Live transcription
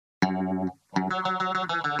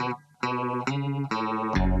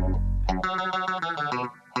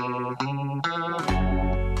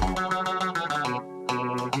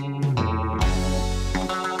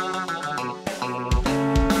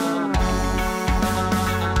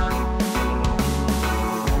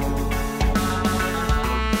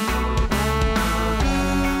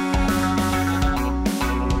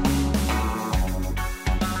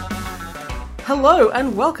Hello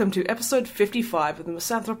and welcome to episode 55 of the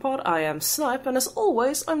Misanthropod. I am Snipe, and as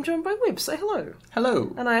always, I'm joined by Wib. Say hello.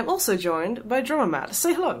 Hello. And I am also joined by Drummer Matt.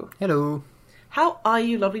 Say hello. Hello. How are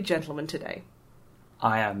you lovely gentlemen today?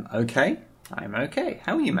 I am okay. I'm okay.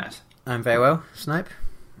 How are you, Matt? I'm very well, Snipe.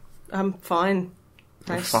 I'm fine.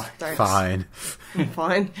 Thanks. Thanks. Fine. I'm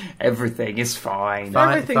fine. Everything is fine.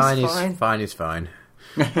 Everything's fine. fine. Fine is fine.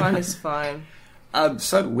 Fine is fine.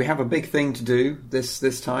 So we have a big thing to do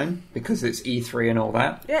this time because it's E3 and all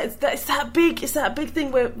that. Yeah, it's that big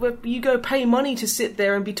thing where you go pay money to sit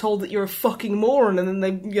there and be told that you're a fucking moron, and then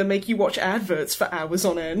they make you watch adverts for hours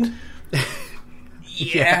on end.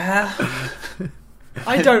 Yeah.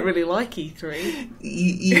 I don't really like E3.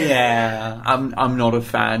 Yeah, I'm not a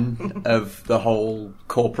fan of the whole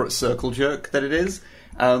corporate circle jerk that it is.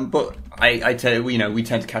 But I tell you, we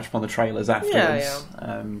tend to catch up on the trailers afterwards.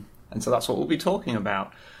 Yeah. And so that's what we'll be talking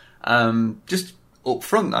about. Just up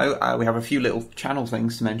front, though, we have a few little channel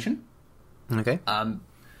things to mention. Okay.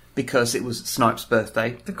 Because it was Snipe's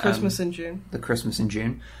birthday. The Christmas in June. The Christmas in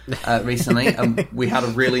June, recently. We had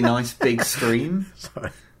a really nice big stream.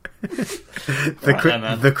 Sorry.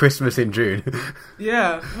 The Christmas in June.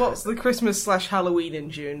 Yeah, what's the Christmas / Halloween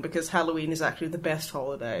in June? Because Halloween is actually the best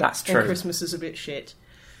holiday. That's true. And Christmas is a bit shit.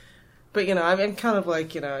 But, I'm kind of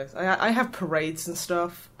like, I have parades and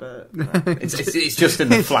stuff, but... It's just in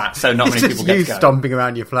the flat, so not many people get to go. You stomping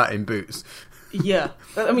around your flat in boots. Yeah.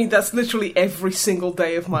 I mean, that's literally every single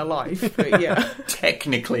day of my life, but yeah.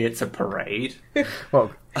 Technically, it's a parade.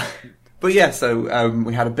 Well, but yeah, so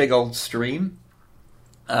we had a big old stream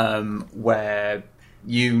where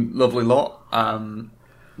you lovely lot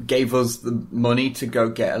gave us the money to go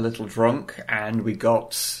get a little drunk, and we got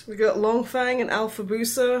Longfang and Alpha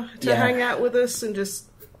Boosa to hang out with us and just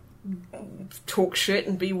talk shit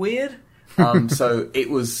and be weird. So it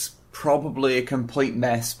was probably a complete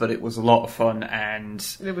mess, but it was a lot of fun, and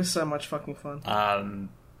it was so much fucking fun.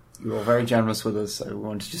 You were very generous with us, so we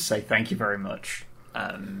wanted to just say thank you very much.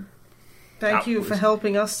 Thank you for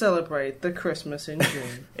helping us celebrate the Christmas in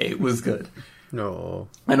June. It was good. no.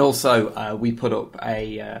 And also, we put up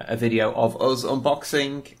a video of us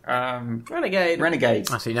unboxing Renegade.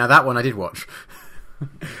 I see. Now that one I did watch.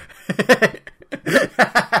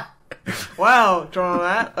 Wow, draw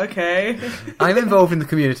that. Okay. I'm involved in the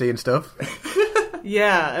community and stuff.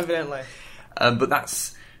 Yeah, evidently. But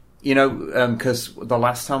that's, because the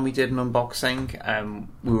last time we did an unboxing,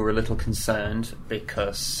 we were a little concerned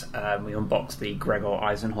because we unboxed the Gregor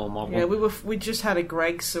Eisenhall model. Yeah, we just had a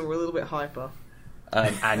Greg, so we're a little bit hyper.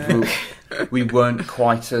 And we weren't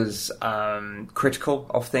quite as critical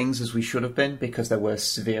of things as we should have been because there were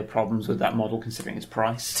severe problems with that model considering its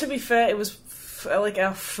price. To be fair, it was like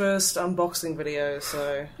our first unboxing video,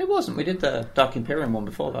 so... It wasn't. We did the Dark Imperium one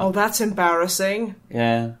before that. Oh, that's embarrassing.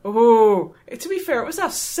 Yeah. Oh, to be fair, it was our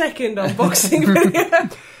second unboxing video.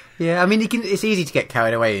 Yeah, I mean, it's easy to get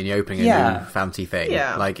carried away in the opening a new fancy thing.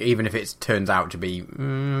 Yeah. Like, even if it turns out to be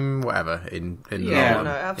whatever in the long run.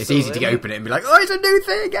 No, absolutely. It's easy to open it and be like, oh, it's a new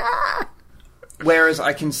thing! Ah! Whereas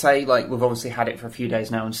I can say, we've obviously had it for a few days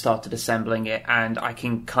now and started assembling it, and I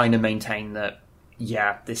can kind of maintain that,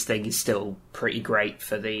 yeah, this thing is still pretty great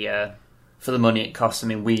for the money it costs. I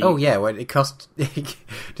mean, Oh, yeah, well, it cost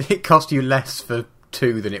you less for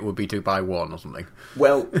 2 than it would be to buy 1 or something.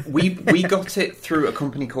 Well, we got it through a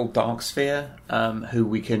company called Darksphere, who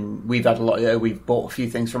we've had a lot. We've bought a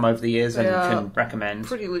few things from over the years and can recommend.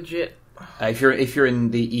 Pretty legit. If you're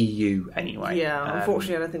in the EU anyway. Yeah,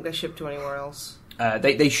 unfortunately, I don't think they ship to anywhere else.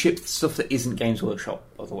 They ship stuff that isn't Games Workshop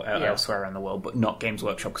elsewhere around the world, but not Games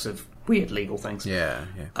Workshop because of weird legal things. Yeah.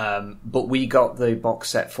 But we got the box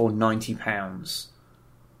set for £90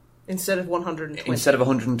 instead of 120. Instead of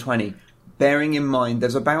 120. Bearing in mind,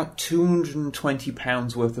 there's about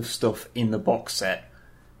 £220 worth of stuff in the box set.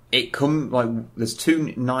 There's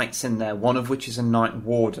 2 knights in there, one of which is a Night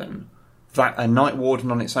Warden. A Night Warden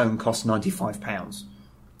on its own costs £95.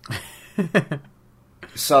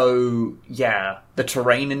 So, yeah, the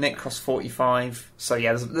terrain in it costs $45. So,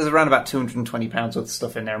 yeah, there's around about £220 worth of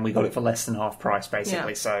stuff in there, and we got it for less than half price,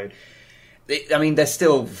 basically. Yeah. So, they're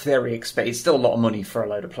still very expensive. It's still a lot of money for a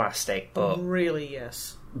load of plastic, but... Really,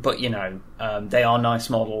 yes. but they are nice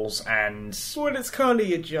models, and Well, it's kind of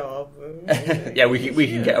your job. yeah, we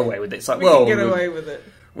can get away with it. It's like, We can get away with it.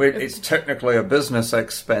 it's technically a business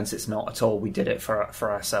expense. It's not at all. We did it for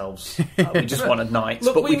ourselves. We just wanted knights.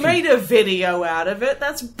 Look, but we made a video out of it.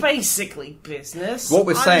 That's basically business. What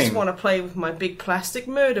we're I saying- just want to play with my big plastic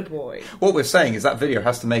murder boy. What we're saying is that video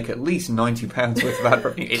has to make at least £90 worth of ad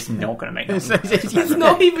revenue. It's not going to make £90 worth of ad It's revenue.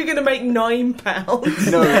 not even going to make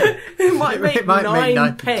 £9. No. It might make It might make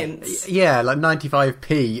 9 pence. Yeah, like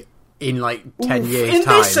 95p in like 10 Oof, years in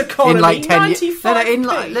time. this economy, in like 10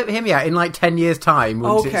 95p? hear me out. In like 10 years time,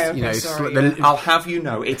 once Okay, sorry, I'll have you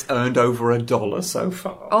know, it's earned over $1 so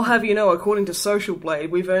far. I'll have you know, according to Social Blade,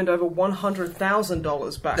 we've earned over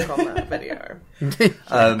 $100,000 back on that video.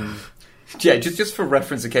 Yeah, just for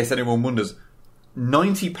reference, in case anyone wonders,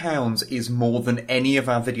 £90 is more than any of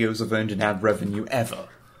our videos have earned in ad revenue ever.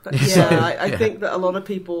 Yeah, I think that a lot of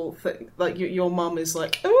people think, like, your mum is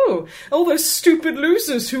like, oh, all those stupid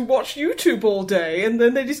losers who watch YouTube all day and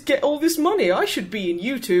then they just get all this money. I should be in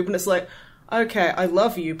YouTube. And it's like, okay, I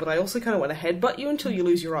love you, but I also kind of want to headbutt you until you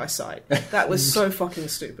lose your eyesight. That was so fucking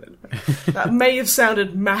stupid. That may have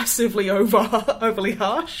sounded massively overly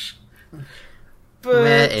harsh.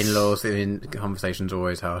 But in-laws in conversations are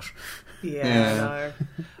always harsh. yeah.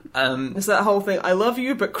 No. It's that whole thing, I love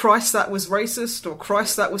you, but Christ, that was racist, or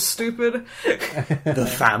Christ, that was stupid.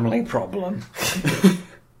 The family problem.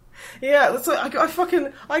 Yeah, that's like,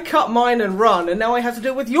 I cut mine and run, and now I have to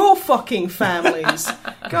deal with your fucking families.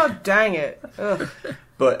 God dang it. Ugh.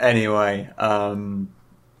 But anyway,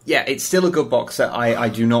 yeah, it's still a good box set. I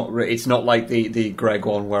do not. It's not like the Greg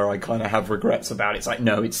one where I kind of have regrets about it. It's like,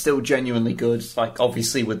 no, it's still genuinely good. It's like,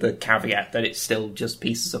 obviously with the caveat that it's still just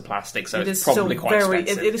pieces of plastic, so it's probably quite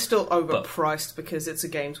expensive. It is still overpriced because it's a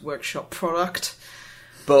Games Workshop product.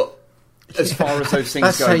 But as far as those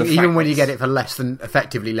things go, even when you get it for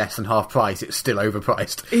effectively less than half price, it's still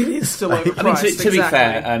overpriced. It is still overpriced. I mean, to be exactly.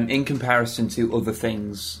 fair, in comparison to other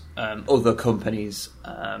things, other companies,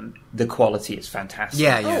 the quality is fantastic.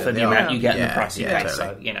 For the amount you get and the price you pay.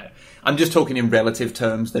 Totally. So, I'm just talking in relative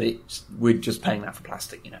terms that we're just paying that for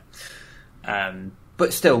plastic,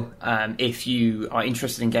 But still, if you are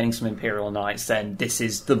interested in getting some Imperial Knights, then this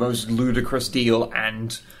is the most ludicrous deal,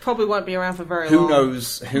 and probably won't be around for very long.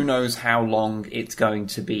 Who knows how long it's going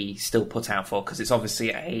to be still put out for? Because it's obviously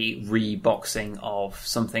a reboxing of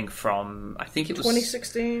something from, I think it was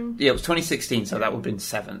 2016. Yeah, it was 2016, so that would have been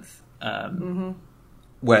 7th.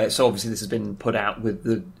 Where so obviously this has been put out with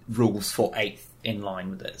the rules for 8th in line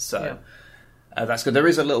with it. So. Yeah. That's good. There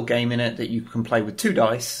is a little game in it that you can play with 2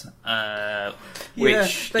 dice,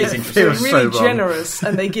 which is interesting. They're really generous,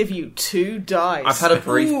 and they give you 2 dice. I've had a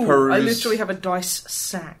brief peruse. I literally have a dice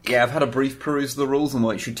sack. Yeah, I've had a brief peruse of the rules, and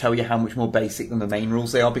it should tell you how much more basic than the main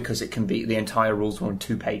rules they are, because it can be the entire rules were on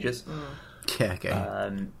 2 pages. Yeah,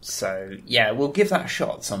 okay. So, yeah, we'll give that a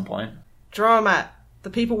shot at some point. Dramat, the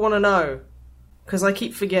people want to know, because I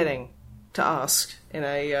keep forgetting to ask in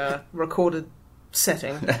a recorded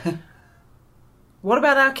setting. What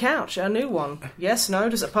about our couch, our new one? Yes, no?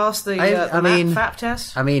 Does it pass the FAP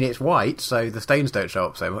test? I mean, it's white, so the stains don't show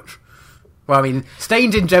up so much. Well, I mean,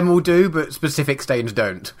 stains in general do, but specific stains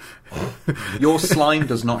don't. Your slime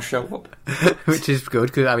does not show up. Which is good,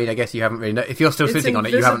 because, I mean, I guess you haven't really... If you're still sitting on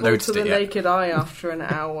it, you haven't noticed it yet. It's invisible to the naked eye after an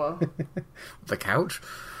hour. The couch?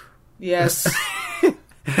 Yes.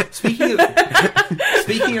 Speaking of,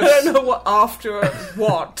 I don't know what after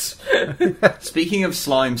what. Speaking of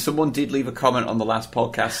slime, someone did leave a comment on the last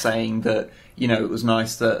podcast saying that it was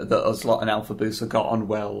nice that us lot and Alpha Booster got on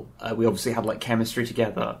well. We obviously had chemistry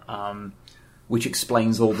together, which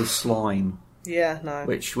explains all the slime. Yeah, no.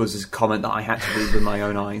 Which was a comment that I had to read with my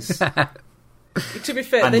own eyes. To be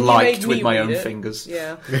fair, and then liked you made with my own it. fingers.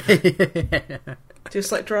 Yeah.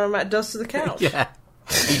 Just like Dramat does to the couch. Yeah.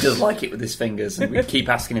 He does like it with his fingers, and we keep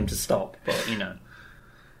asking him to stop, but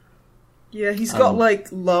Yeah, he's got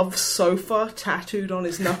Love Sofa tattooed on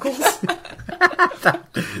his knuckles.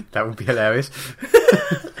 That would be hilarious.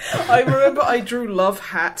 I remember I drew love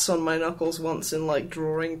hats on my knuckles once in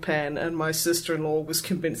drawing pen, and my sister-in-law was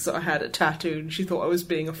convinced that I had it tattooed, and she thought I was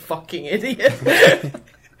being a fucking idiot.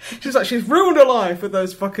 She was like, she's ruined her life with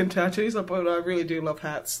those fucking tattoos. But I really do love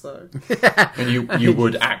hats, though. And you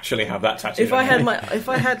would actually have that tattoo. If I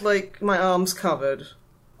had my arms covered,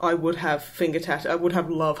 I would have finger tattoo. I would have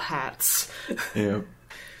love hats. Yeah.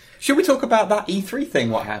 Should we talk about that E3 thing?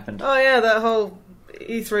 What happened? Oh yeah, that whole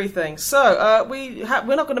E3 thing. So we're not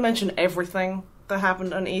going to mention everything that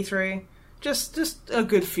happened on E3. Just a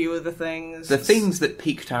good few of the things. The things that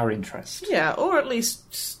piqued our interest. Yeah, or at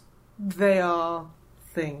least they are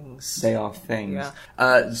things. They are things. Yeah.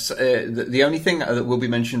 The only thing that will be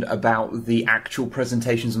mentioned about the actual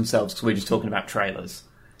presentations themselves, because we're just talking about trailers,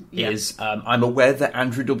 is I'm aware that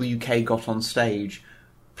Andrew WK got on stage,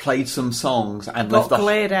 played some songs, and got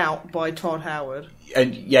glared out by Todd Howard.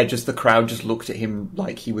 And yeah, just the crowd just looked at him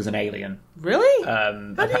like he was an alien. Really? How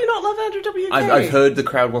do you not love Andrew WK? I've heard the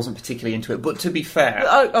crowd wasn't particularly into it, but to be fair...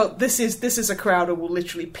 this is a crowd who will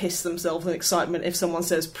literally piss themselves in excitement if someone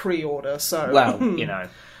says pre-order, so... Well, you know...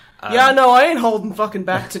 yeah, no, I ain't holding fucking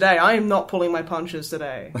back today. I am not pulling my punches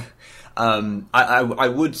today. I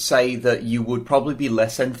would say that you would probably be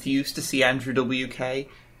less enthused to see Andrew WK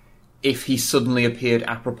if he suddenly appeared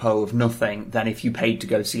apropos of nothing than if you paid to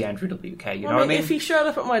go see Andrew WK. You know what I mean? If he showed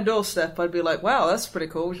up at my doorstep, I'd be like, wow, that's pretty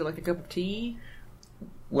cool. Would you like a cup of tea?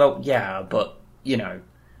 Well, yeah, but, you know...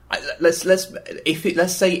 Let's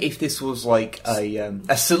say if this was like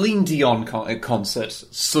a Celine Dion concert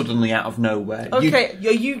suddenly out of nowhere. Okay,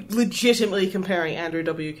 are you legitimately comparing Andrew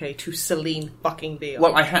WK to Celine fucking Dion?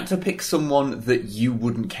 Well, I had to pick someone that you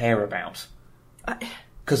wouldn't care about.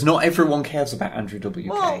 Because not everyone cares about Andrew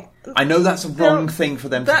WK. Well, I know that's a wrong thing for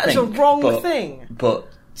them to think. That's a wrong thing. But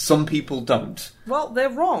some people don't. Well, they're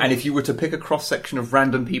wrong. And if you were to pick a cross-section of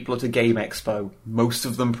random people at a game expo, most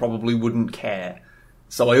of them probably wouldn't care.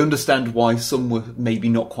 So I understand why some were maybe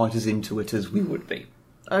not quite as into it as we would be.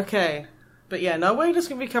 Okay. But yeah, no, we're just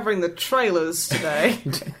going to be covering the trailers today.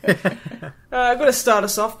 I'm going to start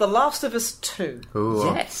us off. The Last of Us 2.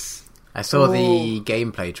 Ooh. Yes. I saw the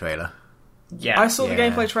gameplay trailer. Yeah. I saw the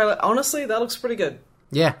gameplay trailer. Honestly, that looks pretty good.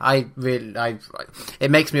 Yeah,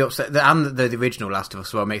 it makes me upset. And the original Last of Us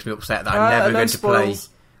as well makes me upset that I'm never going to play.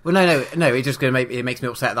 Well, no. It's just going to it makes me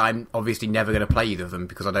upset that I'm obviously never going to play either of them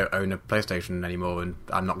because I don't own a PlayStation anymore, and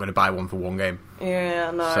I'm not going to buy one for one game.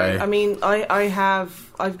 Yeah, no. So. I mean,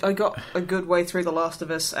 I got a good way through The Last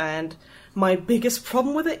of Us, and my biggest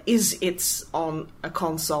problem with it is it's on a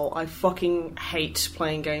console. I fucking hate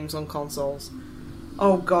playing games on consoles.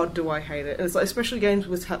 Oh god, do I hate it! It's like, especially games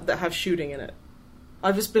that have shooting in it.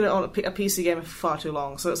 I've just been on a PC gamer for far too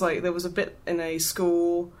long, so it's like there was a bit in a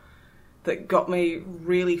school that got me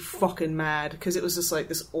really fucking mad because it was just like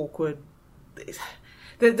this awkward.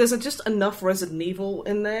 There's just enough Resident Evil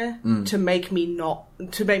in there to make me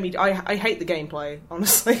I hate the gameplay,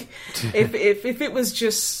 honestly. if it was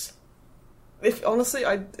just. If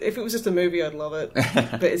it was just a movie, I'd love it.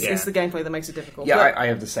 But it's the gameplay that makes it difficult. Yeah, but, I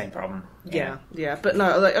have the same problem. Yeah. But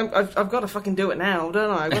no, like, I've got to fucking do it now,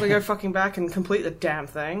 don't I? I've got to go fucking back and complete the damn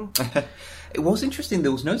thing. It was interesting,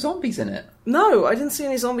 there was no zombies in it. No, I didn't see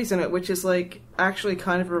any zombies in it, which is, like, actually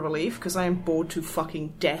kind of a relief, because I am bored to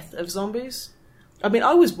fucking death of zombies. I mean,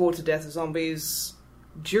 I was bored to death of zombies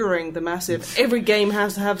during the massive every game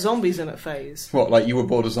has to have zombies in it phase. What, like you were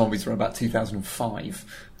bored of zombies from about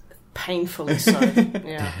 2005? Painfully so.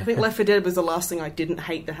 Yeah, I think Left 4 Dead was the last thing I didn't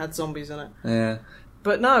hate that had zombies in it. Yeah,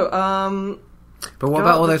 but no. But what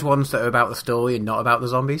about all those ones that are about the story and not about the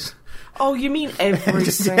zombies? Oh, you mean every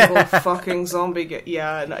single fucking zombie?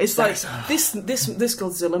 Yeah, no, it's like this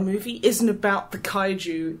Godzilla movie isn't about the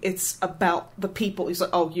kaiju; it's about the people. It's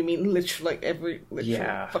like, oh, you mean literally like every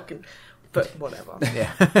fucking. But whatever.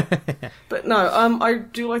 Yeah. But no, I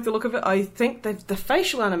do like the look of it. I think that the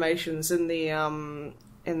facial animations in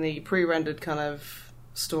the pre-rendered kind of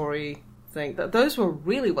story thing, that those were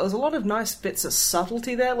really well. There's a lot of nice bits of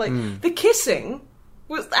subtlety there. Like the kissing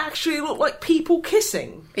was actually looked like people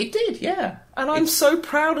kissing. It did, yeah. And I'm so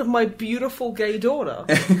proud of my beautiful gay daughter.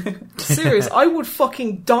 Serious, I would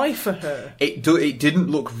fucking die for her. It didn't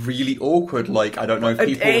look really awkward. Like, I don't know if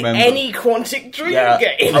people remember any Quantic Dream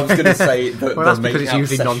game. I was going to say that. Well, that's because it's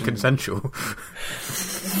usually non-consensual.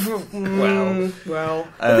 Well,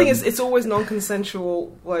 the thing is, it's always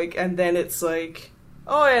non-consensual. Like, and then it's like,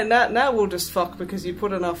 oh yeah, now we'll just fuck because you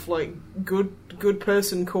put enough like good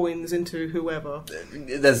person coins into whoever.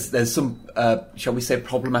 There's some, shall we say,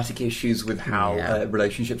 problematic issues with how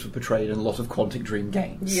relationships were portrayed in a lot of Quantic Dream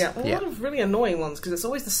games. Yeah, a lot of really annoying ones because it's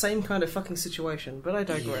always the same kind of fucking situation. But I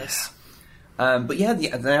digress. Yeah. But yeah,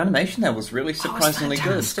 the animation there was really surprisingly good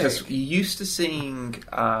fantastic. because you're used to seeing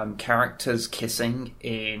characters kissing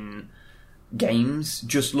in games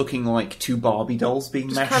just looking like two Barbie dolls being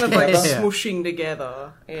Just mashed kind of together. like smushing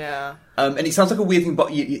together. Yeah. And it sounds like a weird thing,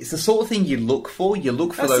 but it's the sort of thing you look for. You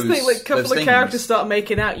look for That's those. the thing. Like, a couple those of things. characters start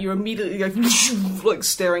making out, you're immediately like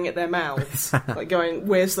staring at their mouths, like going,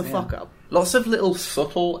 "Where's the fuck up?" Lots of little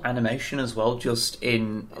subtle animation as well, just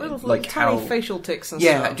in Little like tiny how facial tics and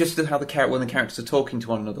yeah, stuff. just how when the characters are talking to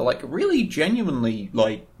one another, like really genuinely,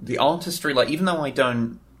 like the artistry. Like even though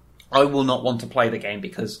I will not want to play the game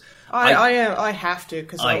because I have to,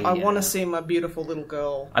 because I want to see my beautiful little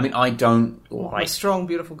girl. I mean, I don't like... My strong,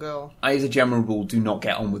 beautiful girl. I, as a general rule, do not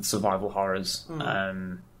get on with survival horrors.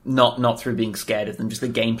 Not through being scared of them, just the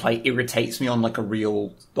gameplay irritates me on like a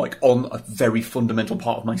real, like on a very fundamental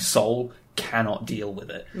part of my soul. Cannot deal with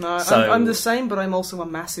it. No, so... I'm the same, but I'm also a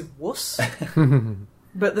massive wuss.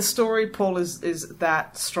 But the story, Paul, is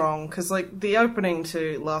that strong, because like the opening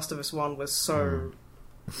to Last of Us 1 was so...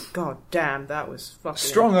 God damn, that was fucking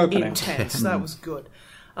strong opening. Intense. That was good.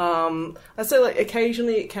 I'd say like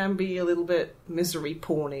occasionally it can be a little bit misery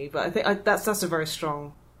porny, but I think that's a very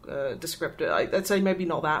strong descriptor. I'd say maybe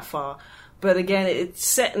not that far, but again, it's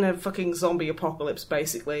set in a fucking zombie apocalypse.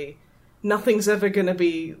 Basically, nothing's ever going to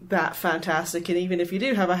be that fantastic, and even if you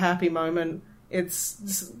do have a happy moment, it's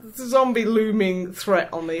the zombie looming threat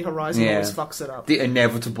on the horizon always fucks it up. The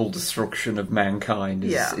inevitable destruction of mankind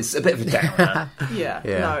is a bit of a downer.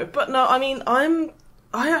 No, I mean,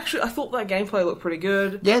 I thought that gameplay looked pretty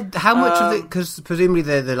good. Yeah, how much of it? Because presumably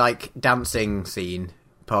the like dancing scene,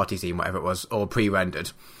 party scene, whatever it was, or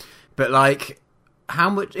pre-rendered. But like, how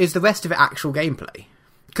much is the rest of it actual gameplay?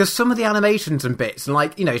 Because some of the animations and bits, and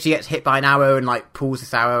like, you know, she gets hit by an arrow and like pulls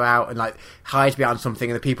this arrow out and like hides behind something,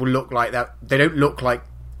 and the people look like that. They don't look like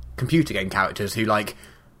computer game characters who like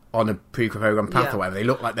on a pre-programmed path or whatever. They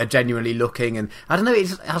look like they're genuinely looking, and I don't know.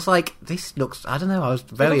 I was like, this looks. I don't know. I was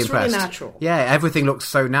very impressed. Really natural. Yeah, everything looks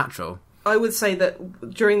so natural. I would say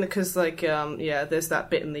that during because like there's that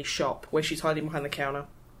bit in the shop where she's hiding behind the counter,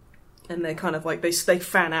 and they're kind of like they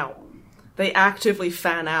fan out. They actively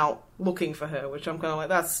fan out looking for her, which I'm kind of like,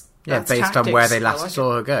 that's based tactics. on where they last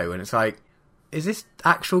saw her go, and it's like, is this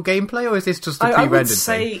actual gameplay or is this just a pre-rendered thing? I would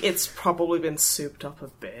say it's probably been souped up a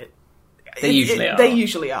bit. They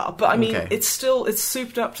usually are, but I mean, it's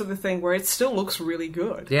souped up to the thing where it still looks really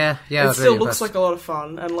good. Yeah, it still looks like a lot of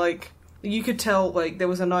fun, and like you could tell, like there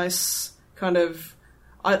was a nice kind of.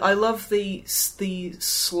 I love the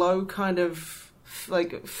slow kind of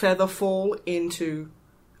like feather fall into.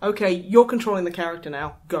 Okay, you're controlling the character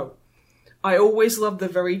now. Go. I always love the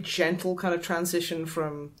very gentle kind of transition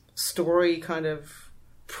from story kind of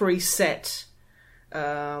preset.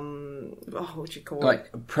 What would you call it?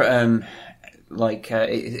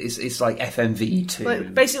 It's like FMV to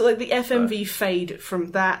basically the FMV fade from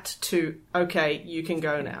that to okay, you can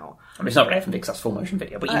go now. I mean, it's not really FMV because that's full motion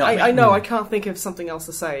video, but you know. I know. I can't think of something else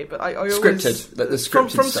to say, but I always scripted. The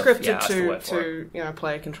scripted from stuff, scripted to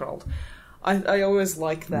player controlled. I always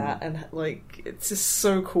like that, and like it's just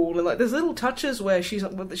so cool. And like there's little touches where she's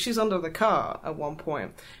under the car at one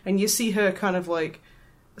point, and you see her kind of like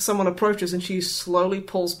someone approaches and she slowly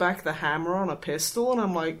pulls back the hammer on a pistol, and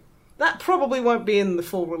I'm like, that probably won't be in the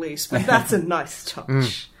full release, but that's a nice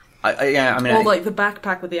touch. Or like the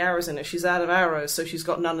backpack with the arrows in it. She's out of arrows, so she's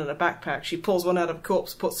got none in a backpack. She pulls one out of a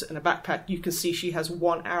corpse, puts it in a backpack. You can see she has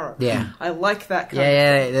one arrow. Yeah, I like that kind of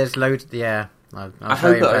thing. There's loads. Yeah. I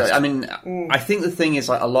hope. I think the thing is,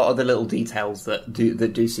 like a lot of the little details that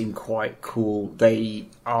do seem quite cool. They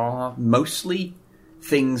are mostly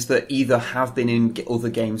things that either have been in other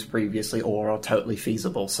games previously or are totally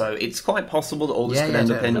feasible. So it's quite possible that all this could end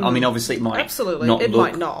up in. I mean, obviously, it might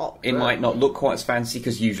might not look quite as fancy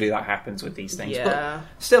because usually that happens with these things. Yeah. But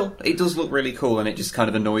still, it does look really cool, and it just kind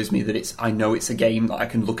of annoys me that I know it's a game that I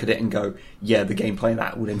can look at it and go, yeah, the gameplay of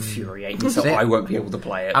that would infuriate me, so I won't be able to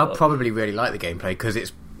play it. I'll probably really like the gameplay because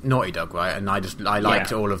it's Naughty Dog, right? And I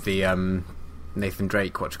liked all of the. Nathan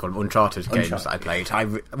Drake, Uncharted games that I played.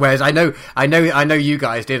 Whereas I know you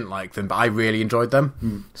guys didn't like them, but I really enjoyed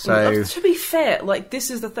them. So to be fair, like this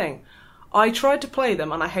is the thing, I tried to play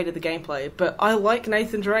them and I hated the gameplay, but I like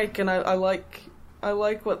Nathan Drake and I like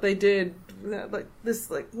what they did. Like this,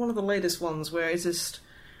 like one of the latest ones where it just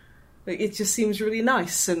seems really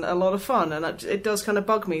nice and a lot of fun, and it does kind of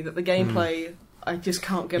bug me that the gameplay. I just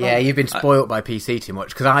can't get on. Yeah, you've been spoilt by PC too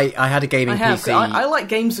much, because I had a gaming PC... I like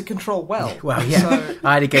games that control well. Well, yeah. So.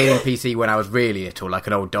 I had a gaming PC when I was really little, like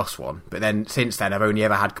an old DOS one, but then since then I've only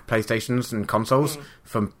ever had PlayStations and consoles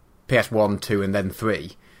from PS1, 2 and then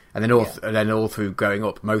 3, and then all through growing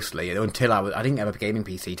up mostly, until I didn't have a gaming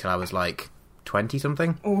PC till I was like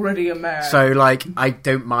 20-something. Already a man. So, like, I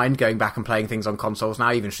don't mind going back and playing things on consoles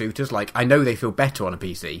now, even shooters. Like, I know they feel better on a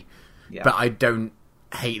PC, but I don't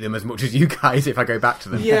hate them as much as you guys if I go back to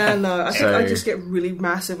them. Yeah, no, I think I just get really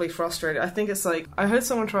massively frustrated. I think it's like, I heard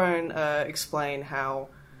someone try and explain how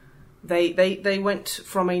they went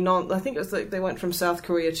from I think it was like they went from South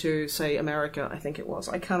Korea to, say, America, I think it was.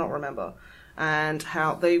 I cannot remember. And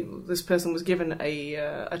how this person was given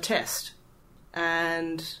a test,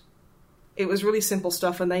 and it was really simple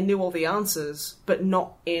stuff, and they knew all the answers, but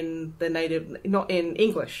not in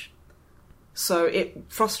English. So it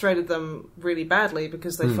frustrated them really badly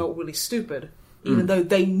because they felt really stupid, even though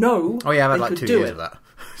they know Oh yeah, I've had they like could 2 do years it. of that.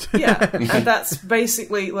 Yeah, and that's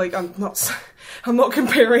basically, like, I'm not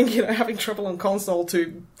comparing, having trouble on console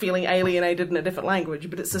to feeling alienated in a different language,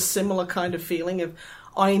 but it's a similar kind of feeling of,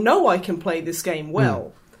 I know I can play this game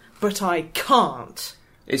well, but I can't.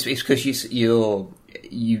 It's because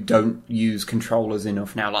you don't use controllers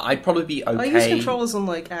enough now. Like, I'd probably be okay. I use controllers on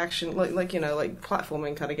like action, like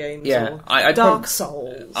platforming kind of games. Yeah, or I'd Dark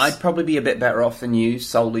Souls. I'd probably be a bit better off than you,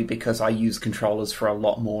 solely because I use controllers for a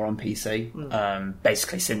lot more on PC.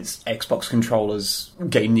 Basically, since Xbox controllers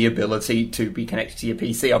gained the ability to be connected to your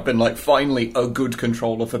PC, I've been like, finally, a good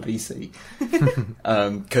controller for PC.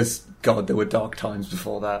 Because, God, there were dark times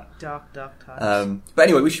before that. Dark times. But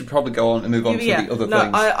anyway, we should probably go on and move on to the other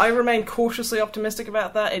things. I remain cautiously optimistic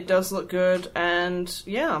about that. It does look good, and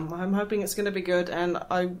yeah, I'm hoping it's going to be good, and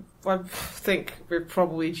I think we're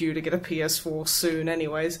probably due to get a PS4 soon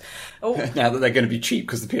anyways. Oh. Now that they're going to be cheap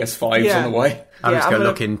because the PS5's on the way. I'm just going to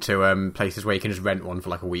look into places where you can just rent one for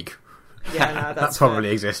like a week. Yeah, no, that's that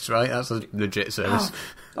probably exists, right? That's a legit service.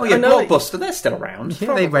 Oh yeah, Blockbuster, they're still around.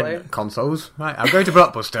 Yeah, they rent consoles. Right, I'll go to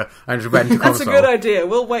Blockbuster and just rent a console. That's a good idea.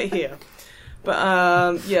 We'll wait here. But,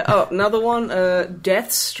 another one,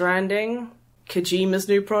 Death Stranding, Kojima's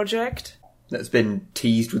new project. That's been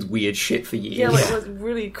teased with weird shit for years. Yeah, like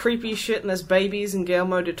really creepy shit, and there's babies and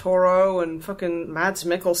Guillermo del Toro and fucking Mads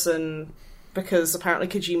Mikkelsen, because apparently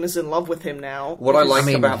Kojima's in love with him now. What I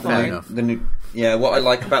like about the new... Yeah, what I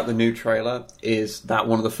like about the new trailer is that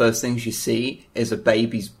one of the first things you see is a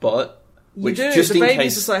baby's butt. Which, the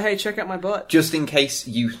baby's just like, hey, check out my butt. Just in case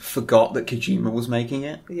you forgot that Kojima was making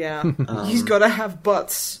it. Yeah. He's got to have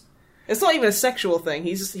butts. It's not even a sexual thing.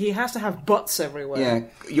 He has to have butts everywhere. Yeah.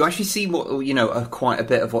 You actually see quite a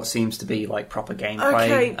bit of what seems to be like proper gameplay.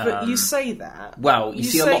 Okay, but you say that. Well, you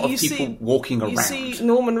see a lot of people walking around. You see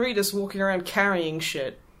Norman Reedus walking around carrying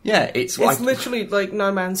shit. Yeah, it's literally like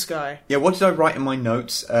No Man's Sky. Yeah, what did I write in my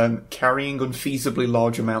notes? Carrying unfeasibly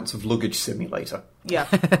large amounts of luggage simulator. Yeah.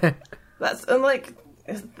 There's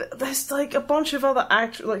like a bunch of other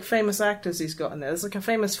famous actors he's got in there. There's like a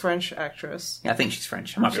famous French actress. Yeah, I think she's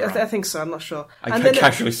French. I might be wrong. I think so. I'm not sure. I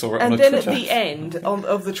casually saw it on Twitter. And then at the end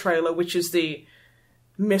of the trailer, which is the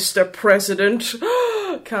Mr. President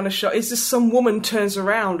kind of shot, is just some woman turns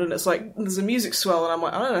around and it's like there's a music swell, and I'm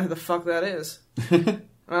like, I don't know who the fuck that is. I don't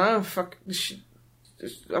know. Fuck.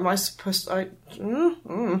 Am I supposed to? I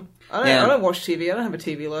don't watch TV. I don't have a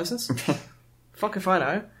TV license. Fuck if I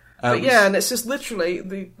know. But yeah, and it's just literally,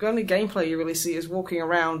 the only gameplay you really see is walking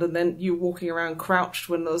around, and then you walking around crouched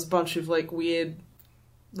when there's a bunch of, like, weird,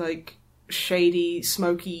 like, shady,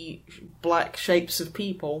 smoky, black shapes of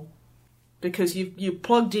people. Because you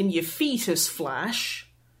plugged in your fetus flash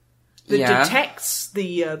that detects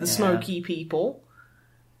the smoky people,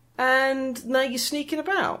 and now you're sneaking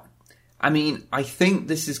about. I mean, I think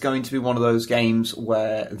this is going to be one of those games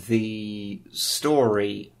where the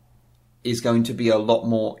story is going to be a lot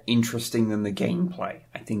more interesting than the gameplay.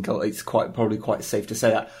 I think it's probably quite safe to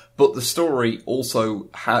say that. But the story also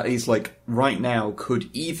is like, right now,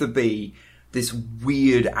 could either be this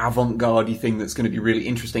weird avant-garde thing that's going to be really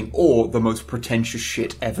interesting, or the most pretentious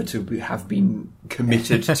shit ever to have been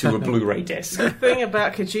committed to a Blu-ray disc. The thing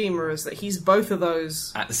about Kojima is that he's both of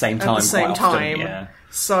those at the same time. Yeah.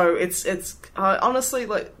 So it's honestly,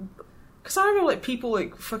 like, because I remember like people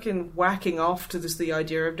like fucking whacking off to the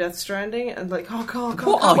idea of Death Stranding, and like, oh god,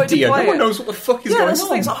 what can't wait to idea? play No one knows what the fuck is going that's on.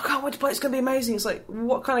 The thing. It's like, I can't wait to play. It's going to be amazing. It's like,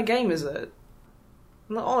 what kind of game is it?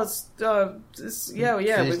 I'm like, it's we've not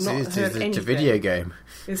heard anything. It's a video game.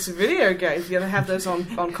 It's a video game. You have those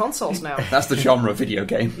on consoles now. That's the genre of video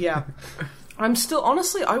game. Yeah. I'm still,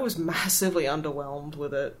 honestly, I was massively underwhelmed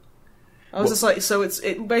with it. I was just like, so it's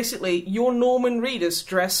basically, you're Norman Reedus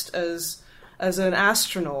dressed as an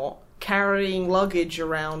astronaut carrying luggage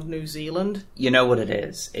around New Zealand. You know what it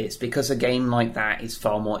is? It's because a game like that is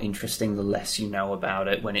far more interesting the less you know about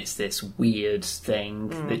it, when it's this weird thing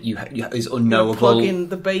that is unknowable. You plug in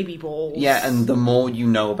the baby balls. Yeah, and the more you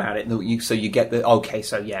know about it, so you get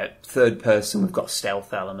third person, we've got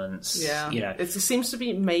stealth elements. Yeah. You know. It seems to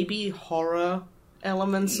be maybe horror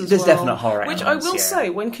elements as There's well. There's definite horror elements. Which elements, I will say,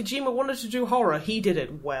 when Kojima wanted to do horror, he did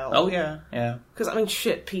it well. Oh, yeah, yeah. Because, I mean,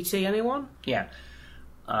 shit, PT, anyone? Yeah.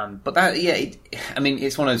 But that,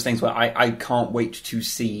 it's one of those things where I can't wait to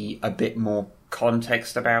see a bit more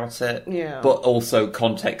context about it. Yeah. But also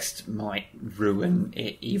context might ruin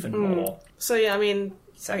it even more. So, yeah, I mean,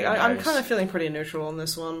 I'm kind of feeling pretty neutral on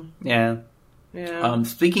this one. Yeah. Yeah.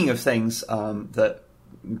 Speaking of things that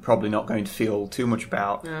probably not going to feel too much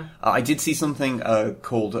about. Yeah. I did see something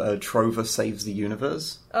called Trover Saves the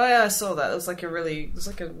Universe. Oh yeah, I saw that. It was like a really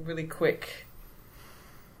quick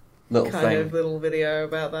Little kind thing. of little video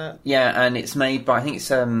about that. Yeah, and it's made by, I think it's,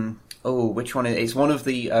 which one? It's one of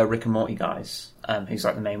the Rick and Morty guys, who's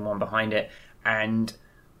like the main one behind it. And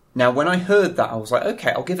now when I heard that, I was like,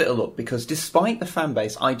 okay, I'll give it a look, because despite the fan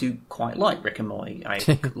base, I do quite like Rick and Morty. I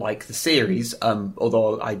like the series,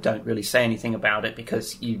 although I don't really say anything about it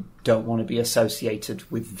because you don't want to be associated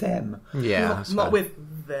with them. Yeah. Not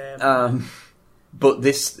with them. But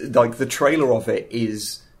this, like, the trailer of it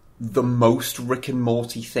is the most Rick and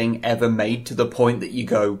Morty thing ever made, to the point that you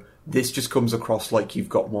go, this just comes across like you've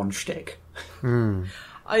got one shtick. I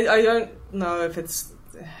don't know if it's...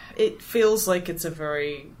 It feels like it's a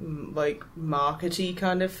very, like, markety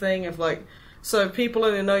kind of thing of, like, so people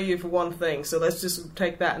only know you for one thing, so let's just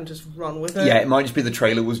take that and just run with it. Yeah, it might just be the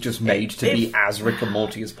trailer was just made to be as Rick and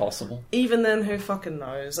Morty as possible. Even then, who fucking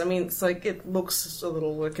knows? I mean, it's like, it looks a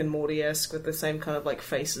little Rick and Morty-esque with the same kind of, like,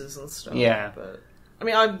 faces and stuff. Yeah. But, I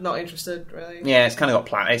mean, I'm not interested, really. Yeah, it's kind of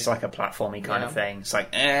got it's like a platformy kind of thing. It's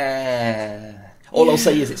like, All I'll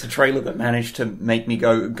say is it's a trailer that managed to make me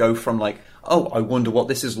go from like, oh, I wonder what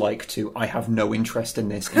this is like, to I have no interest in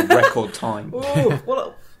this in record time. Ooh,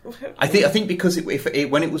 well, I think because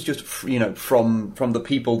when it was just from the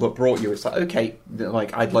people that brought you, it's like, okay,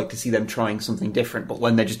 like I'd like to see them trying something different, but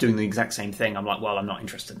when they're just doing the exact same thing, I'm like, well, I'm not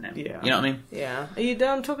interested in it. Yeah. You know what I mean? Yeah. Are you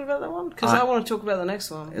down talking about that one? Because I want to talk about the next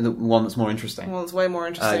one. The one that's more interesting. Well, it's way more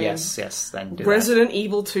interesting. Yes. Then do Resident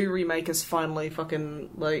Evil 2 remake is finally fucking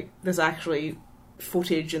like there's actually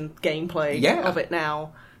footage and gameplay of it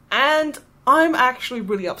now, and I'm actually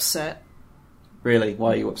really upset. Really?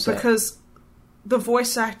 Why are you upset? Because the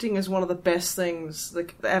voice acting is one of the best things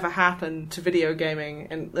that ever happened to video gaming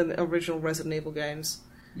in the original Resident Evil games.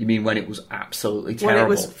 You mean when it was absolutely terrible? When it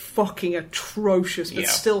was fucking atrocious, but Yeah.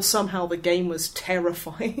 still somehow the game was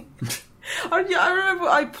terrifying. I remember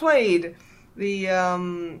I played the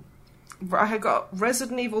I had got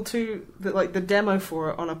Resident Evil 2, the demo for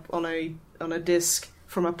it on a disc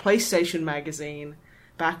from a PlayStation magazine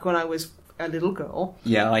back when I was a little girl.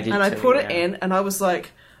 Yeah, I did. And I put it in, and I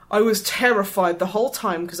was terrified the whole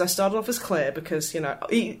time, because I started off as Claire, because,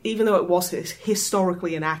 even though it was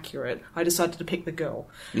historically inaccurate, I decided to pick the girl.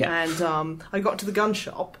 Yeah. And I got to the gun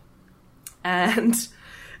shop, and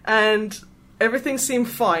everything seemed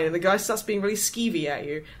fine, and the guy starts being really skeevy at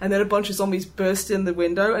you, and then a bunch of zombies burst in the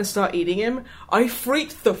window and start eating him. I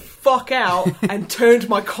freaked the fuck out and turned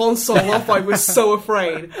my console off. I was so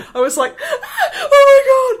afraid. I was like,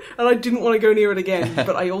 oh my god! And I didn't want to go near it again,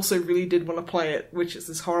 but I also really did want to play it, which is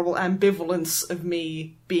this horrible ambivalence of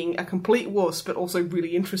me being a complete wuss, but also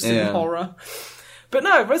really interested in horror. But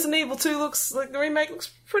no, Resident Evil 2 looks like the remake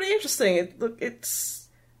looks pretty interesting. It's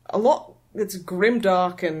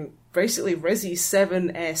grimdark and basically Resi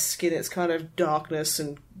 7-esque in its kind of darkness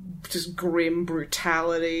and just grim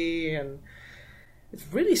brutality, and it's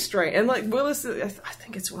really strange. And like Willis, I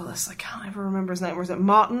think it's Willis. I can't ever remember his name. Or is it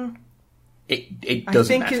Martin? It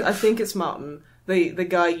doesn't matter. I think it's Martin, the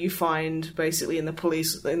guy you find basically in the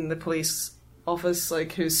police office,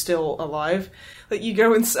 like who's still alive. Like you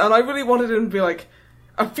go and I really wanted him to be like,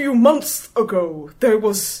 a few months ago there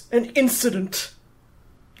was an incident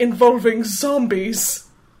involving zombies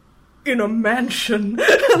in a mansion.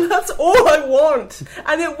 And that's all I want.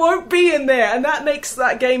 And it won't be in there, and that makes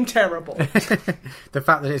that game terrible. The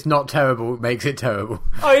fact that it's not terrible makes it terrible.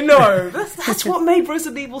 I know. That's what made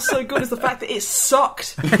Resident Evil so good, is the fact that it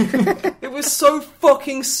sucked. It was so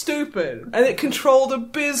fucking stupid. And it controlled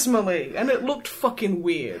abysmally. And it looked fucking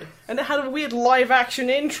weird. And it had a weird live-action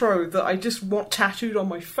intro that I just want tattooed on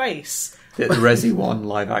my face. The Resi 1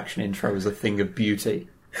 live-action intro is a thing of beauty.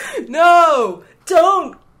 No!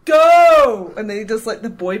 Don't go! And then he does like the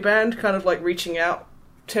boy band, kind of like reaching out,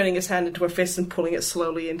 turning his hand into a fist and pulling it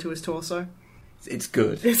slowly into his torso. It's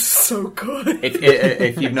good. It's so good.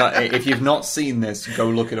 If you've not seen this, go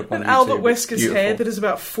look it up on YouTube. Albert Wesker's hair that is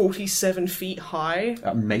about 47 feet high.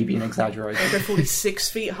 Maybe an exaggeration. Maybe 46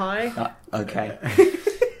 feet high. Okay.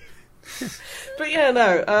 But yeah,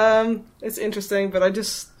 no, it's interesting, but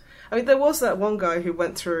there was that one guy who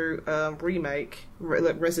went through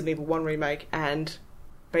Resident Evil 1 remake, and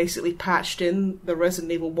basically patched in the Resident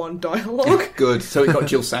Evil 1 dialogue. Good, so it got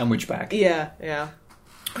Jill Sandwich back. Yeah.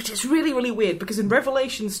 Which is really, really weird, because in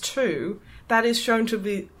Revelations 2, that is shown to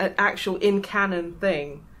be an actual in-canon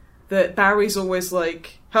thing. That Barry's always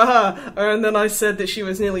like, haha, and then I said that she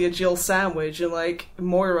was nearly a Jill Sandwich, and like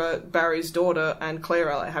Moira, Barry's daughter, and Claire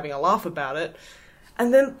are like having a laugh about it.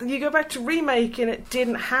 And then you go back to remake and it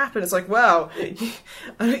didn't happen. It's like, wow,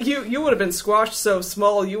 you would have been squashed so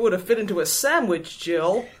small you would have fit into a sandwich,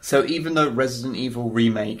 Jill. So even though Resident Evil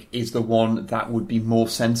Remake is the one that would be more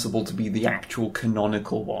sensible to be the actual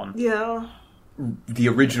canonical one, yeah, the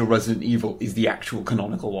original Resident Evil is the actual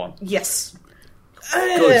canonical one. Yes.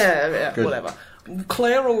 Good. Yeah, Good. Whatever.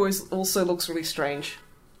 Claire also looks really strange.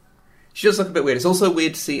 She does look a bit weird. It's also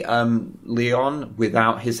weird to see Leon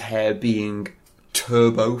without his hair being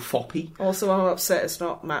turbo foppy. Also, I'm upset it's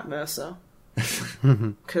not Matt Mercer.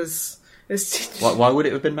 Because it's... Why would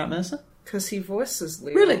it have been Matt Mercer? Because he voices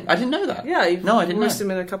Leon. Really? I didn't know that. Yeah, he I didn't voiced know.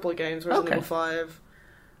 him in a couple of games. Resident Evil 5.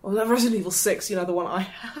 Or Resident Evil 6, the one I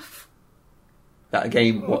have. That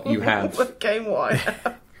game, what you have. What game what I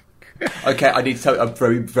have. Okay, I need to tell you a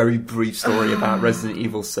very, very brief story about Resident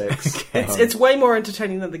Evil 6. It's way more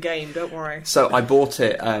entertaining than the game, don't worry. So I bought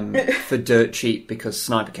it for dirt cheap because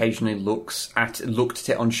Snipe occasionally looked at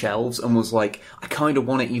it on shelves and was like, I kind of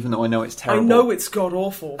want it even though I know it's terrible. I know it's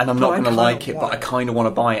god-awful. And I'm not going to like it, but I kind of want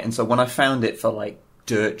to buy it. And so when I found it for like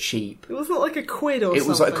dirt cheap... It wasn't like a quid or something. It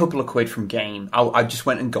was like a couple of quid from Game. I just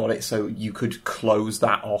went and got it so you could close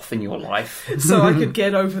that off in your life. So I could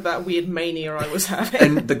get over that weird mania I was having.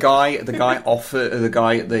 And the guy at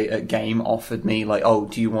the Game offered me like, oh,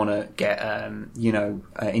 do you want to get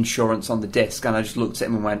insurance on the disc? And I just looked at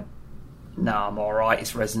him and went, nah, I'm all right.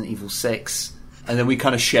 It's Resident Evil 6. And then we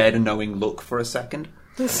kind of shared a knowing look for a second.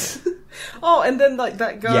 Oh, and then like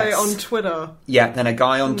that guy Yes. on Twitter. Yeah, then a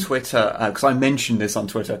guy on Twitter, because I mentioned this on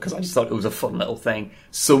Twitter because I just thought it was a fun little thing.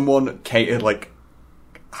 Someone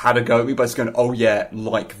had a go at me by just going, oh yeah,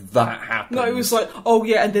 like that happened. No, it was like, oh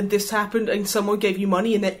yeah, and then this happened, and someone gave you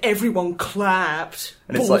money, and then everyone clapped.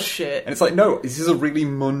 And Bullshit. It's like, no, this is a really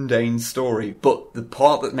mundane story, but the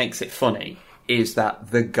part that makes it funny is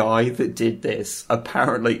that the guy that did this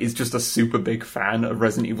apparently is just a super big fan of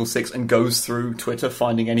Resident Evil 6 and goes through Twitter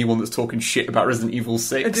finding anyone that's talking shit about Resident Evil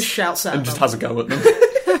 6 And just shouts at and them. just has a go at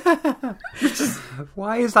them.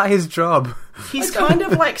 Why is that his job? He's kind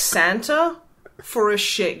of like Santa for a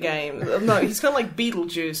shit game. No, he's kind of like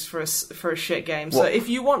Beetlejuice for a shit game. So What? if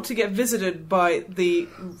you want to get visited by the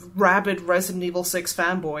rabid Resident Evil 6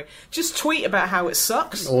 fanboy, just tweet about how it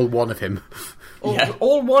sucks. All one of him.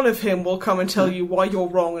 All one of him will come and tell you why you're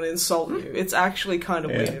wrong and insult you. It's actually kind of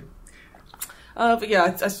weird. But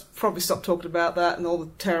yeah, I probably stopped talking about that and all the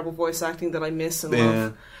terrible voice acting that I miss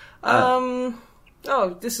and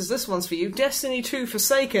love. This one's for you. Destiny 2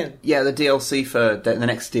 Forsaken. Yeah, the DLC for the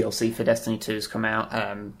next DLC for Destiny 2 has come out.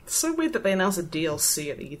 It's so weird that they announced a DLC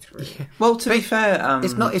at E3. Yeah. Well, to be fair,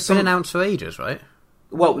 It's been announced for ages, right?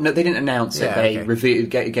 Well, no, they didn't announce it. Yeah, They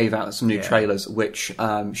okay. gave out some new trailers which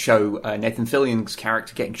show Nathan Fillion's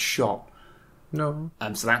character getting shot. No.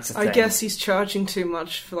 So that's a thing. I guess he's charging too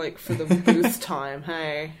much for the booth time.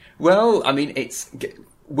 Hey. Well, I mean, it's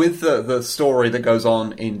with the story that goes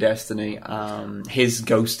on in Destiny. His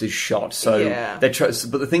ghost is shot, so they're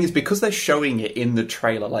but the thing is, because they're showing it in the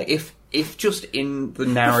trailer, like if just in the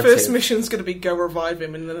narrative, The first mission's going to be go revive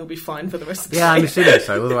him, and then he'll be fine for the rest of the Yeah, game. I'm assuming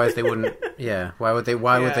so. Otherwise, they wouldn't. Yeah. Why would they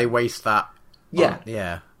waste that? Yeah.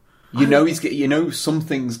 Yeah.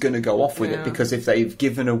 Something's going to go off with it, because if they've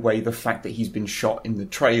given away the fact that he's been shot in the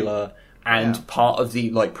trailer, and part of the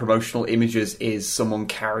promotional images is someone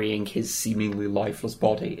carrying his seemingly lifeless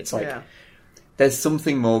body, it's like there's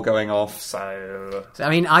something more going off. So I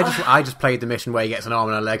mean, I just played the mission where he gets an arm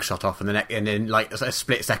and a leg shot off, and then like a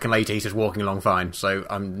split second later he's just walking along fine. So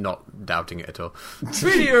I'm not doubting it at all.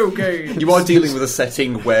 Video game. you are dealing with a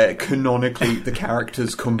setting where canonically the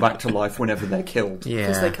characters come back to life whenever they're killed. Yeah,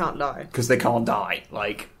 Because they can't die. Because they can't die.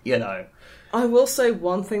 I will say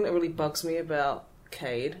one thing that really bugs me about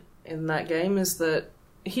Cade in that game is that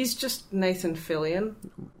he's just Nathan Fillion.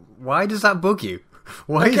 Why does that bug you?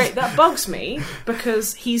 That bugs me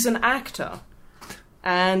because he's an actor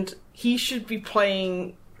and he should be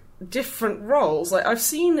playing different roles. Like I've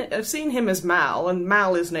seen him as Mal, and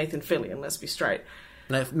Mal is Nathan Fillion. Let's be straight.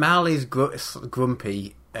 No, Mal is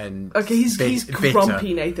grumpy and he's bitter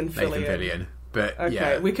grumpy Nathan Fillion. But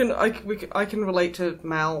okay, I can relate to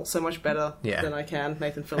Mal so much better than I can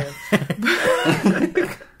Nathan Fillion.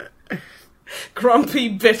 Grumpy,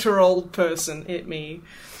 bitter old person, hit me.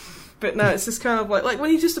 But no, it's just kind of like when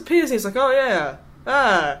he just appears and he's like, oh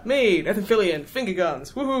yeah, me, Nathan Fillion, finger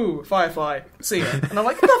guns, woohoo, Firefly, see ya. And I'm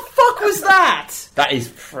like, what the fuck was that? That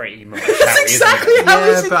is pretty much That's exactly how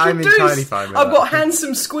he's but I'm introduced. entirely fine with I've that. got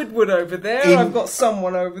handsome Squidward over there, I've got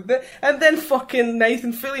someone over there, and then fucking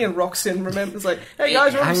Nathan Fillion rocks in, remembers like, hey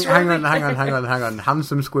guys, hang on.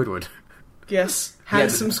 Handsome Squidward. Yes,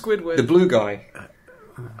 handsome Squidward. The blue guy.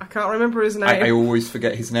 I can't remember his name. I always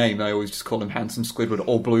forget his name. I always just call him Handsome Squidward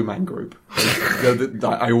or Blue Man Group.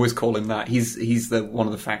 I always call him that. He's one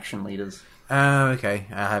of the faction leaders. Oh, okay.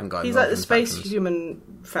 I haven't got. He's like the space human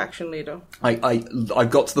faction leader. I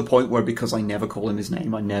got to the point where because I never call him his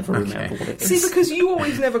name, I never remember what it is. See, because you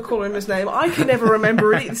always never call him his name, I can never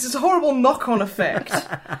remember it. This is a horrible knock-on effect.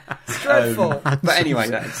 It's dreadful. But anyway,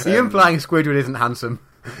 that's... Are you implying Squidward isn't handsome?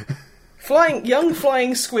 Young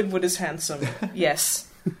flying Squidward is handsome. Yes.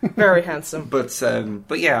 Very handsome.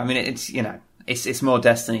 But yeah, I mean, it's, you know... It's more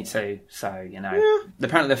Destiny 2, so, you know... Yeah.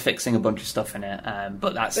 Apparently they're fixing a bunch of stuff in it,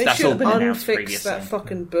 but that's all been announced previously. They should unfix that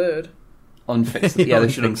fucking bird. Unfix it? Yeah, they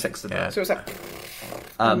should unfix the bird. Yeah. So it's like...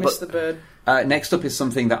 I missed the bird. Next up is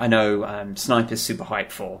something that I know Snipe is super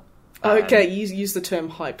hyped for. Okay, you use the term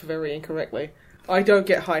hype very incorrectly. I don't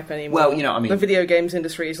get hype anymore. Well, you know, I mean... The video games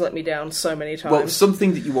industry has let me down so many times. Well,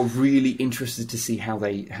 something that you are really interested to see how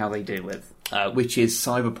they do with... which is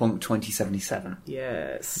Cyberpunk 2077.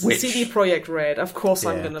 Yes. CD Projekt Red. Of course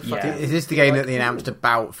I'm going to fucking... Is this the game that they announced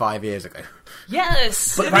about 5 years ago?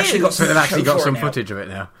 Yes! But they've actually got some footage of it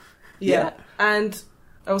now. Yeah. And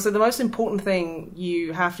also the most important thing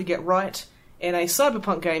you have to get right in a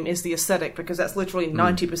Cyberpunk game is the aesthetic, because that's literally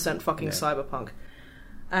 90% fucking Cyberpunk.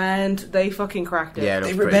 And they fucking cracked it. Yeah,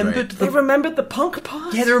 they remembered the punk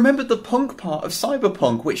part? Yeah, they remembered the punk part of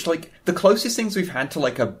Cyberpunk, which, like, the closest things we've had to,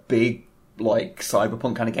 like, a big... like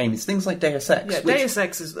cyberpunk kind of game is things like Deus Ex. Yeah, Deus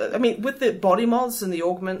Ex is... I mean, with the body mods and the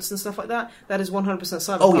augments and stuff like that, that is 100%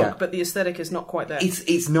 cyberpunk, oh, yeah. But the aesthetic is not quite there.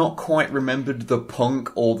 It's not quite remembered the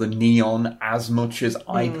punk or the neon as much as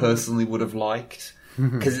I personally would have liked,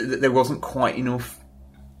 because there wasn't quite enough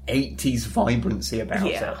 80s vibrancy about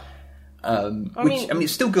it. I mean,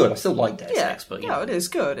 it's still good. I still like Deus Ex, but it is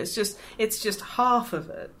good. It's just half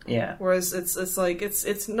of it. Yeah. Whereas it's just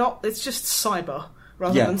cyber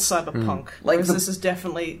rather than cyberpunk. Whereas this is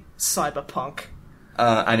definitely cyberpunk.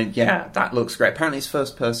 And that looks great. Apparently it's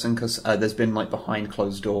first person because there's been like behind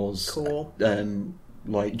closed doors. Cool.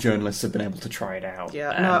 Like journalists have been able to try it out.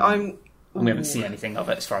 Yeah. We haven't seen anything of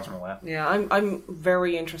it as far as I'm aware. Yeah, I'm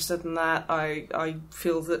very interested in that. I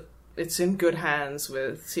feel that it's in good hands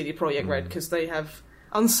with CD Projekt Red, because they have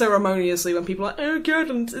unceremoniously, when people are like, oh god,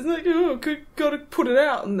 it's like, oh, gotta put it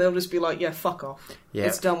out, and they'll just be like, yeah, fuck off. Yeah.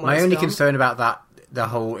 It's done when My it's only done. concern about that, the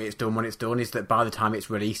whole it's done when it's done, is that by the time it's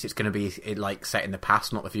released, it's going to be like set in the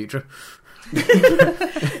past, not the future.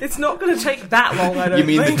 It's not going to take that long, I don't think.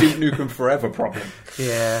 You mean the Duke Nukem Forever problem?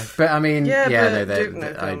 Yeah, but I mean, Duke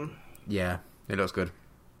it looks good.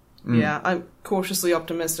 Yeah, I'm cautiously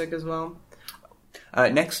optimistic as well.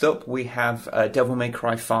 Next up, we have Devil May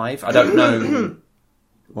Cry 5. I don't know...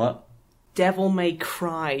 What? Devil May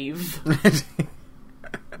Cry.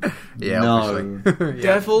 Yeah, no.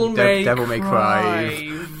 Devil May Cry.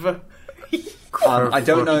 I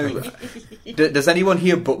don't know. Does anyone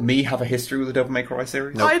here but me have a history with the Devil May Cry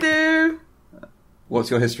series? Nope. I do. What's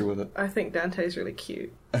your history with it? I think Dante's really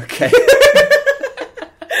cute. Okay.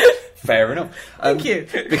 Fair enough. Thank you.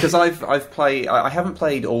 Because I haven't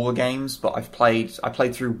played all the games, but I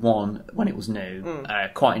played through one when it was new. I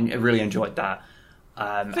really enjoyed that.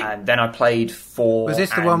 And then I played 4. Was this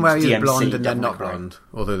the one where he was DMC, blonde and then not blonde?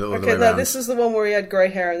 Or the other way no, around? this is the one where he had grey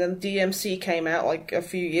hair, and then DMC came out like a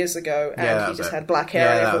few years ago, and he just had black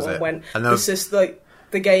hair, and everyone went, this is like,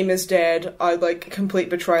 the game is dead. I like complete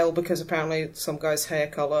betrayal, because apparently some guy's hair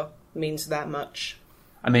colour means that much.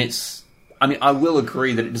 I will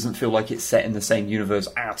agree that it doesn't feel like it's set in the same universe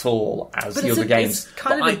at all as the other games. It's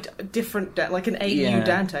kind of a different, like an AU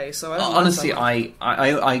Dante. So honestly,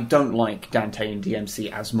 I don't like Dante and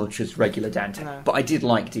DMC as much as regular Dante, but I did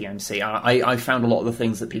like DMC. I found a lot of the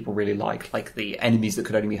things that people really liked, like the enemies that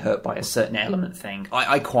could only be hurt by a certain element thing.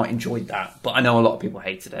 I quite enjoyed that, but I know a lot of people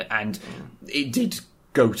hated it, and it did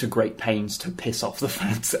go to great pains to piss off the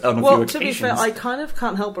fans on a few occasions. To be fair, I kind of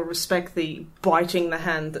can't help but respect the biting the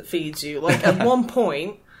hand that feeds you. Like, at one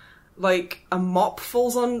point, like, a mop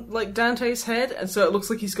falls on, like, Dante's head, and so it looks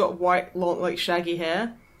like he's got white, long, like, shaggy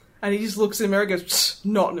hair, and he just looks in the mirror and goes,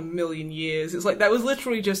 not in a million years. It's like, that was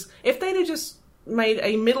literally just... If they'd have just made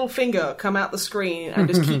a middle finger come out the screen and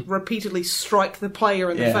just keep repeatedly strike the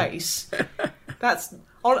player in the face, that's...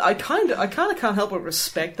 I kind of can't help but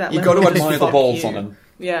respect that. You've got to admire the balls on them.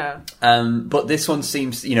 Yeah. But this one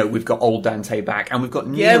seems, we've got old Dante back, and we've got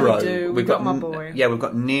Nero. Yeah, we do. We've got my boy. Yeah, we've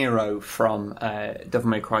got Nero from Devil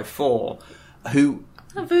May Cry 4, who...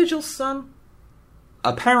 Virgil's son.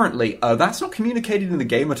 Apparently, that's not communicated in the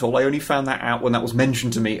game at all. I only found that out when that was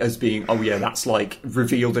mentioned to me as being, that's like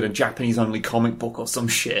revealed in a Japanese-only comic book or some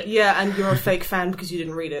shit. Yeah, and you're a fake fan because you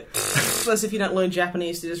didn't read it. Plus, if you don't learn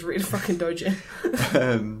Japanese, you just read a fucking doujin.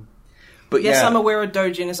 But yes, yeah, I'm aware of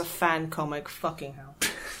Dojin is a fan comic. Fucking hell.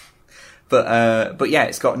 But yeah,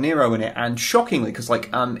 it's got Nero in it, and shockingly, because like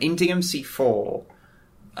in DMC4,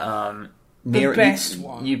 Nero, best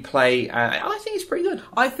one. You play. I think it's pretty good.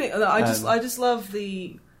 I think I just love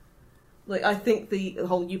the. Like, I think the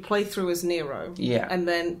whole you play through as Nero, Yeah. and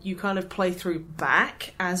then you kind of play through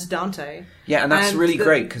back as Dante. Yeah, and that's really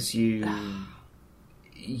great because you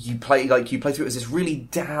play through it as this really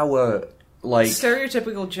dour, like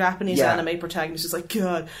stereotypical Japanese anime protagonist is like,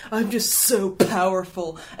 God, I'm just so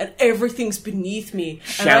powerful and everything's beneath me,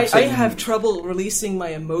 and I have trouble releasing my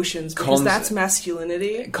emotions because that's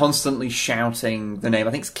masculinity. Constantly shouting the name.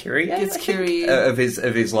 I think it's Kyrie. It's Kyrie of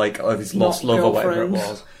his lost love or whatever it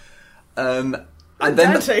was. And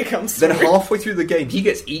then Dante comes through. Then halfway through the game, he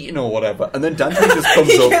gets eaten or whatever, and then Dante just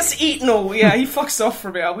comes he up. He gets eaten or, he fucks off for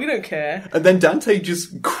a bit. We don't care. And then Dante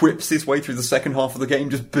just quips his way through the second half of the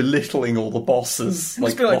game, just belittling all the bosses.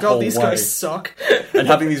 Just be like, these guys suck. And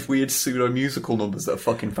having these weird pseudo-musical numbers that are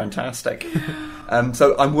fucking fantastic.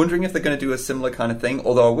 So I'm wondering if they're going to do a similar kind of thing,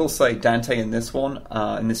 although I will say Dante in this one,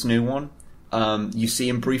 in this new one, you see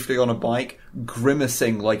him briefly on a bike,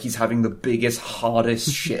 grimacing like he's having the biggest,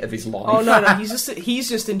 hardest shit of his life. Oh no, he's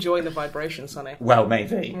just enjoying the vibrations, honey. Well,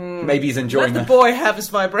 maybe. Maybe he's enjoying Let the boy have his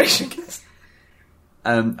vibrations.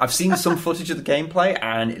 I've seen some footage of the gameplay,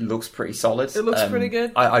 and it looks pretty solid. It looks pretty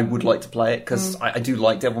good. I would like to play it, because I do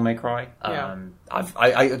like Devil May Cry.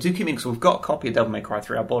 I do keep meaning, because we've got a copy of Devil May Cry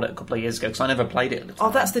 3. I bought it a couple of years ago, because I never played it at the time.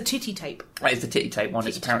 Oh, that's the titty tape. That is the titty tape one.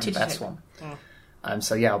 It's apparently the best one.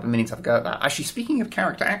 So yeah, I've been meaning to have a go at that. Actually, speaking of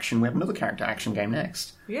character action, we have another character action game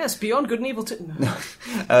next. Yes, Beyond Good and Evil 2. No.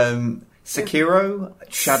 Sekiro,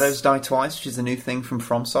 Shadows Die Twice, which is a new thing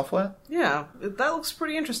from Software. Yeah, that looks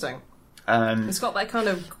pretty interesting. It's got that kind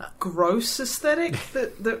of gross aesthetic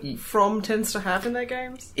that From tends to have in their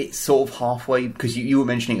games. It's sort of halfway, because you were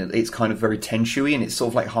mentioning that it's kind of very Tenchu-y, and it's sort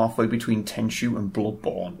of like halfway between Tenchu and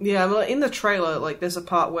Bloodborne. Yeah, well, in the trailer, like, there's a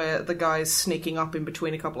part where the guy's sneaking up in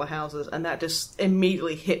between a couple of houses, and that just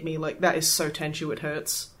immediately hit me, like, that is so Tenchu it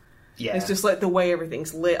hurts. Yeah. It's just like the way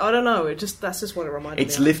everything's lit. I don't know, that's just what it reminded me of.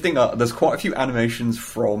 It's lifting up. There's quite a few animations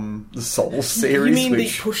from the Souls series. You mean the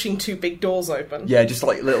pushing two big doors open? Yeah, just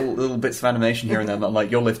like little bits of animation here and there, like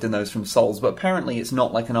you're lifting those from Souls, but apparently it's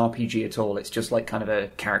not like an RPG at all. It's just like kind of a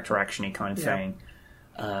character action-y kind of thing.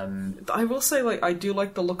 I will say, like, I do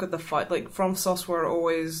like the look of the fight. Like, From Software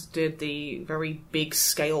always did the very big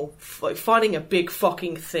scale, like, fighting a big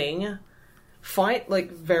fucking thing fight,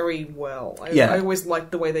 like, very well. I always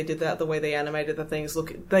liked the way they did that, the way they animated the things.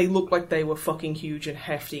 They looked like they were fucking huge and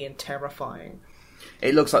hefty and terrifying.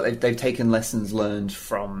 It looks like they've taken lessons learned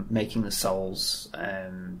from making the Souls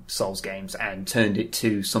games and turned it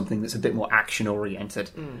to something that's a bit more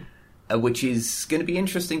action-oriented, which is going to be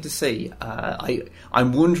interesting to see.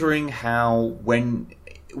 I'm wondering how, when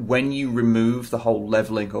you remove the whole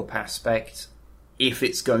leveling up aspect, if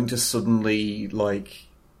it's going to suddenly, like,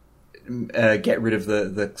 get rid of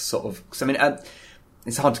the sort of... Cause, I mean,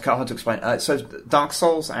 it's hard to explain. So Dark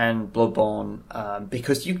Souls and Bloodborne,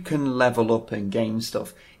 because you can level up and gain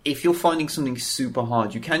stuff, if you're finding something super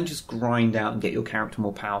hard, you can just grind out and get your character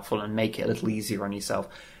more powerful and make it a little easier on yourself.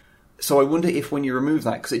 So I wonder if when you remove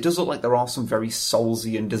that, because it does look like there are some very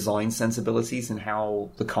Soulsian design sensibilities in how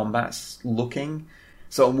the combat's looking.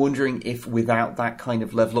 So I'm wondering if without that kind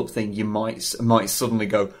of level up thing, you might suddenly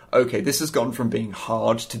go, okay, this has gone from being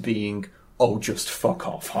hard to being, just fuck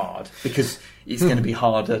off hard. Because it's going to be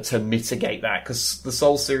harder to mitigate that. Because the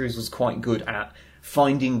Souls series was quite good at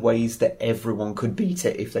finding ways that everyone could beat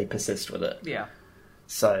it if they persist with it. Yeah.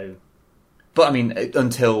 So... But, I mean,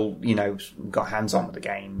 until, got hands-on with the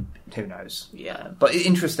game, who knows? Yeah. But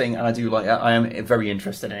interesting, and I am very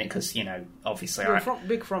interested in it, because, obviously... You're a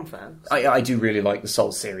big From fan. I do really like the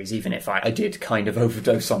Souls series, even if I did kind of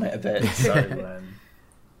overdose on it a bit, so...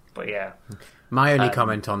 but, yeah. My only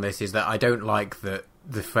comment on this is that I don't like that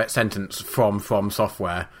the sentence from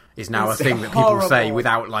Software is now a thing that people say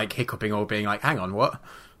without, like, hiccuping or being like, hang on, what?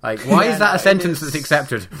 Like, why is that a sentence that's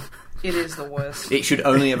accepted? It is the worst. It should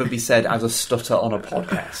only ever be said as a stutter on a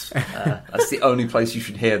podcast. That's the only place you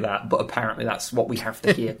should hear that, but apparently that's what we have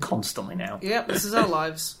to hear constantly now. Yep, this is our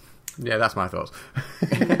lives. Yeah, that's my thoughts.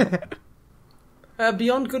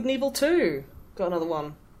 Beyond Good and Evil 2. Got another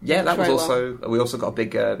one. Yeah, that trailer. Was also... We also got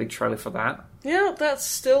a big trailer for that. Yeah, that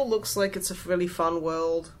still looks like it's a really fun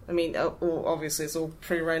world. I mean, obviously it's all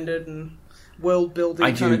pre-rendered and...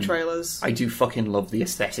 world-building kind of trailers. I do fucking love the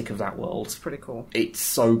aesthetic of that world. It's pretty cool. It's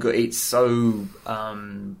so good. It's so...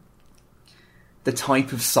 the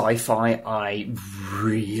type of sci-fi I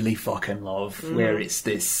really fucking love, where it's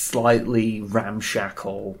this slightly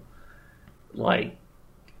ramshackle, like,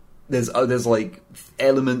 there's like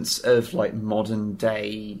elements of like modern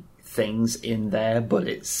day things in there, but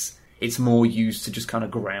it's more used to just kind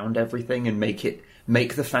of ground everything and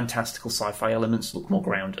make the fantastical sci-fi elements look more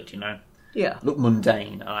grounded, you know? Yeah. Look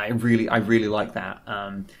mundane. I really like that.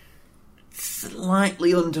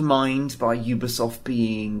 Slightly undermined by Ubisoft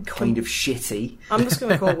being kind of shitty. I'm just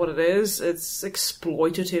going to call it what it is. It's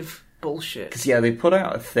exploitative bullshit. Because, yeah, they put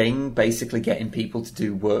out a thing basically getting people to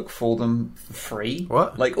do work for them for free.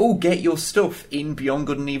 What? Like, oh, get your stuff in Beyond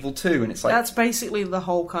Good and Evil 2. And it's like... That's basically the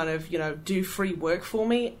whole kind of, do free work for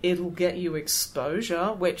me, it'll get you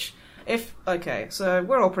exposure, which, okay, so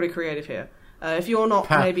we're all pretty creative here. If you're not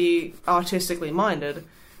maybe artistically minded...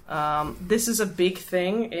 this is a big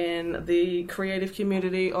thing in the creative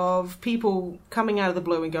community of people coming out of the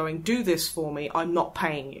blue and going, do this for me, I'm not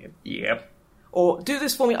paying you. Yep. Or, do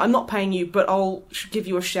this for me, I'm not paying you, but I'll give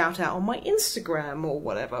you a shout out on my Instagram or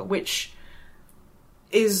whatever, which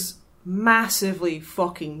is massively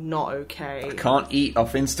fucking not okay. I can't eat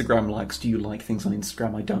off Instagram likes. Do you like things on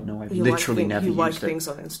Instagram? I don't know. I've literally never used it. You like things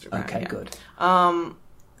on Instagram. Okay, yeah. good.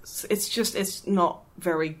 It's not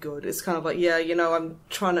very good. It's kind of like, I'm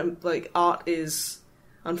trying to, like, art is,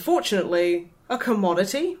 unfortunately, a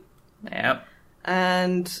commodity. Yep.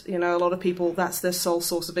 And, a lot of people, that's their sole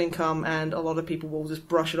source of income, and a lot of people will just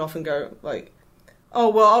brush it off and go, like, oh,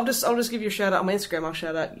 well, I'll just give you a shout out on my Instagram,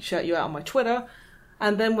 I'll shout you out on my Twitter.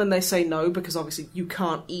 And then when they say no, because obviously you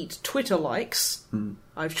can't eat Twitter likes,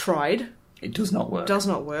 I've tried. It does not work. It does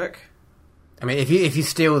not work. I mean, if you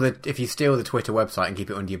steal the Twitter website and keep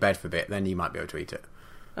it under your bed for a bit, then you might be able to eat it.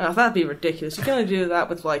 That'd be ridiculous. You can only do that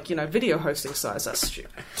with, like, video hosting sites. That's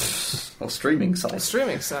stupid. Or streaming sites.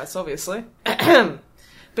 Streaming sites, obviously.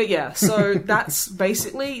 But yeah, so that's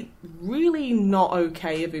basically really not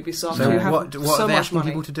okay of Ubisoft. So who have what so are they much asking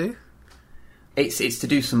money. people to do? It's to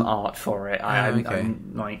do some art for it.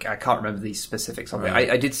 I'm like, I can't remember the specifics of it.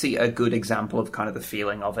 I did see a good example of kind of the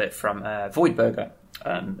feeling of it from Voidburger,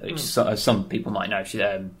 which some people might know.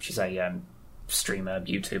 She's a streamer,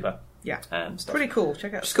 YouTuber. Yeah, stuff. pretty cool.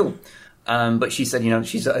 Check out. It's cool. But she said,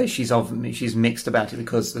 she's mixed about it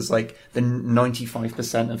because there's like the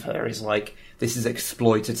 95% of her is like, this is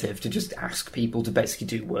exploitative to just ask people to basically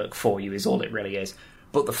do work for you is all it really is.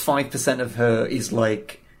 But the 5% of her is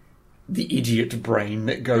like the idiot brain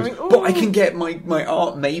that goes, but I can get my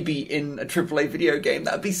art maybe in a AAA video game.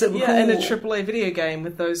 That'd be so cool. Yeah, in a AAA video game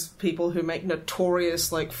with those people who make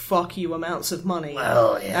notorious, like, fuck you amounts of money.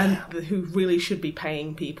 Well, yeah. And who really should be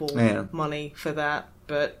paying people money for that.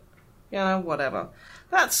 But, whatever.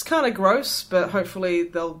 That's kind of gross, but hopefully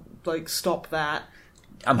they'll, like, stop that.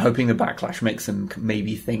 I'm hoping the backlash makes them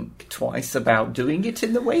maybe think twice about doing it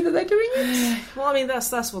in the way that they're doing it. Well, I mean,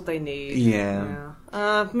 that's what they need. Yeah.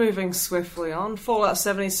 Moving swiftly on. Fallout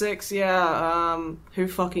 76, who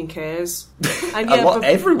fucking cares? And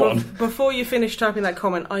everyone. Before you finish typing that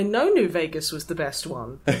comment, I know New Vegas was the best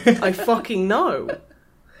one. I fucking know.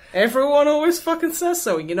 Everyone always fucking says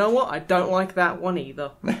so. You know what? I don't like that one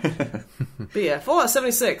either. But yeah, Fallout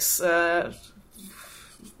 76,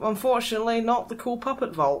 unfortunately, not the cool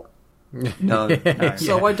puppet vault. No.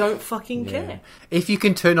 So I don't fucking care. If you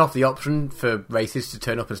can turn off the option for racists to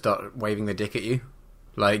turn up and start waving their dick at you,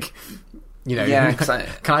 like, can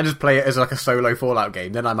I just play it as like a solo Fallout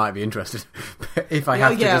game? Then I might be interested. But if I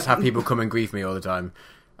have to just have people come and grief me all the time,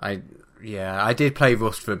 I did play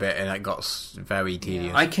Rust for a bit and it got very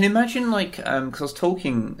tedious. I can imagine, like, because I was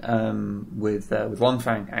talking with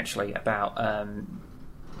Longfang actually about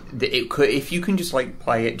if you can just like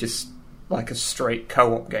play it just like a straight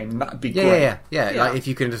co-op game, that'd be great. Yeah. Like if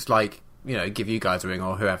you can just like give you guys a ring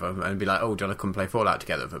or whoever and be like, oh, do you want to come play Fallout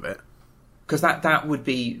together for a bit? Because that would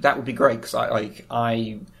be great. Because I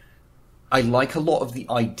like a lot of the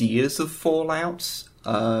ideas of Fallout.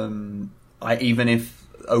 Even if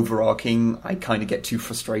overarching, I kind of get too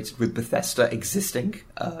frustrated with Bethesda existing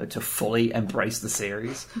to fully embrace the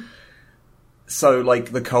series. So,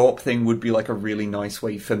 like, the co-op thing would be, like, a really nice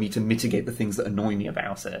way for me to mitigate the things that annoy me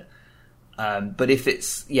about it. But if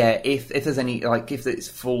it's, if there's any, like, if it's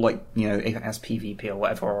full, like, if it has PvP or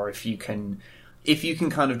whatever, or if you can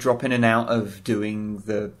kind of drop in and out of doing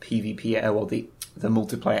the PvP, or the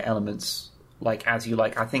multiplayer elements, like, as you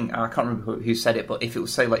like, I can't remember who said it, but if it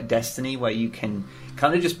was, say, like, Destiny, where you can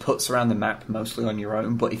kind of just putz around the map mostly on your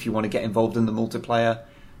own, but if you want to get involved in the multiplayer,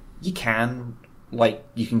 you can. Like,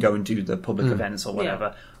 you can go and do the public events or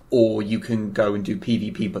whatever, or you can go and do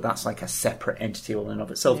PvP, but that's like a separate entity all in and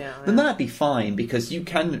of itself. Then that'd be fine, because you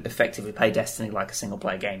can effectively play Destiny like a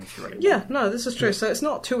single-player game if you really want. Yeah, no, this is true. So it's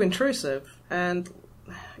not too intrusive, and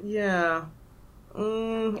I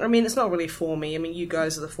mean, it's not really for me. I mean, you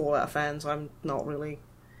guys are the Fallout fans. I'm not really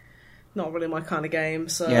not really my kind of game,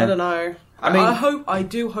 so Yeah. I don't know. I mean, I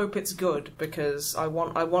do hope it's good, because I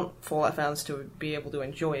want Fallout fans to be able to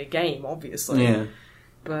enjoy a game, obviously. Yeah.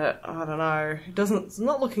 But I don't know. It's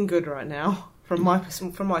not looking good right now from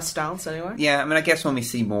my stance anyway. Yeah, I mean, I guess when we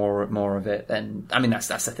see more of it, then I mean that's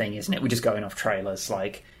the thing, isn't it? We're just going off trailers.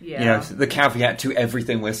 Like, Yeah. you know, the caveat to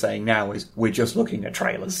everything we're saying now is we're just looking at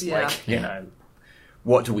trailers. Yeah. Like, you know,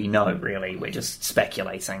 what do we know really? We're just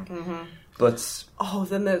speculating. Mm-hmm. But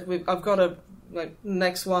Then I've got a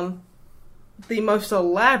next one, the most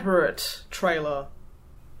elaborate trailer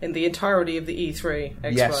in the entirety of the E3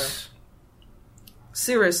 Expo. yes,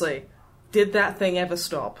 Seriously, did that thing ever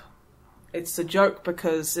stop? It's a joke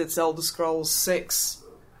because it's Elder Scrolls 6,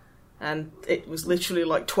 and it was literally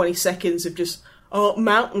like 20 seconds of just, oh,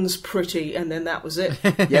 mountains pretty, and then that was it.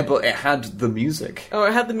 yeah, but it had the music. Oh,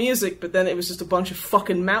 it had the music, but then it was just a bunch of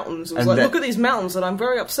fucking mountains. It was And look at these mountains, and I'm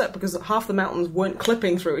very upset because half the mountains weren't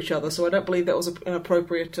clipping through each other, so I don't believe that was an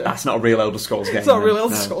appropriate... That's not a real Elder Scrolls game. It's not a real then.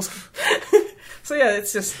 Elder No. Scrolls. So yeah,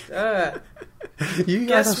 it's just... You Guess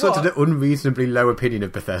guys have such what? an unreasonably low opinion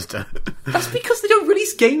of Bethesda. That's because they don't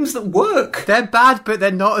release games that work. They're bad, but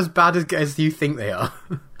they're not as bad as you think they are.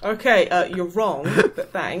 Okay, you're wrong,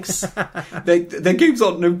 but thanks. Their games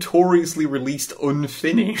are notoriously released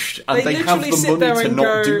unfinished, and they have literally the sit there money to and not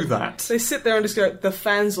go- do that. They sit there and just go, the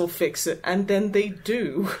fans will fix it, and then they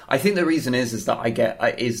do. I think the reason is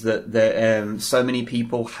that so many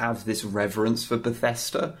people have this reverence for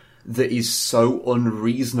Bethesda that is so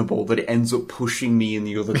unreasonable that it ends up pushing me in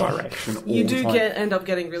the other direction. All You the do time. end up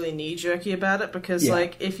getting really knee-jerky about it, because, Yeah.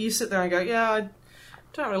 like, if you sit there and go, yeah, I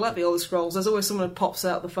don't really like the Elder Scrolls, there's always someone who pops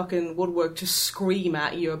out the fucking woodwork to scream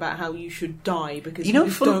at you about how you should die, because you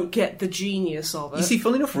don't get the genius of it. You see,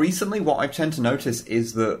 funnily enough, recently what I tend to notice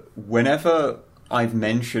is that whenever I've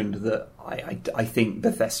mentioned that I think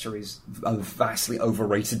Bethesda is a vastly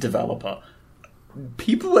overrated developer,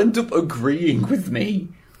 people end up agreeing with me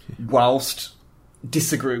whilst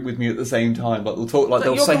disagreeing with me at the same time. Like they'll talk, like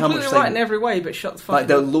they'll you're say how much completely right in every way, but shut the fuck like up.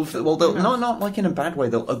 they'll love. Well, they'll not like in a bad way.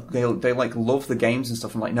 They like love the games and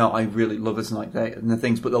stuff. And like, no, I really love it and like and the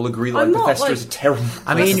things. But they'll agree that I'm like, not, Bethesda like- is a terrible.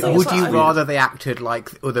 I mean, That's the thing, would it's you like- rather they acted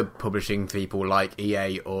like other publishing people like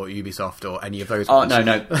EA or Ubisoft or any of those Oh, ones?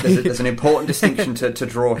 no. There's an important distinction to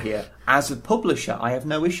draw here. As a publisher, I have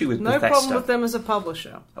no issue with No Bethesda. problem with them as a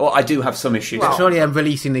publisher. Well, I do have some issues. Well- Surely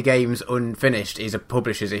releasing the games unfinished is a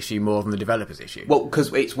publisher's issue more than the developer's issue. Well,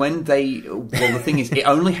 because it's when they... Well, the thing is, it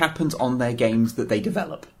only happens on their games that they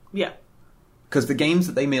develop. Yeah. Because the games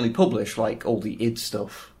that they merely publish, like all the id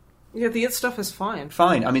stuff, Yeah, the it stuff is fine.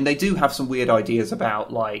 fine. I mean, they do have some weird ideas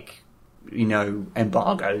about, like, you know,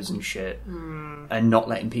 embargoes and shit. And not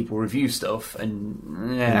letting people review stuff.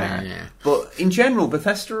 And, Yeah. But in general,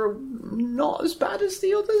 Bethesda are not as bad as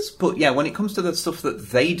the others. But yeah, when it comes to the stuff that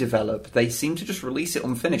they develop, they seem to just release it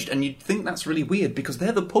unfinished. And you'd think that's really weird, because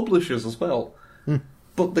they're the publishers as well.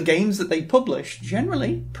 But the games that they publish,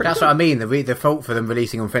 generally, pretty That's good. what I mean. The fault for them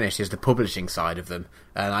releasing unfinished is the publishing side of them,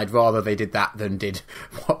 and I'd rather they did that than did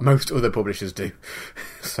what most other publishers do.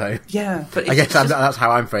 So Yeah, but I guess it's just, that's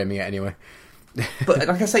how I'm framing it anyway. but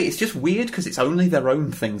like I say, it's just weird because it's only their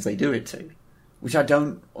own things they do it to, which I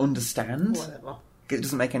don't understand. Whatever. It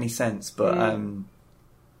doesn't make any sense. But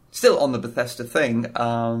still, on the Bethesda thing,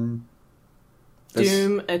 there's-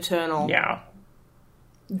 Doom Eternal. yeah,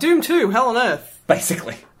 Doom 2, Hell on Earth.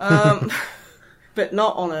 basically. But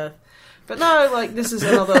not on Earth. But no, like, this is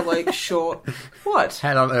another, like, short... What?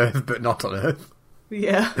 Hell on Earth, but not on Earth.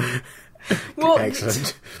 Yeah. Well,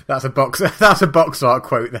 Excellent. That's a box art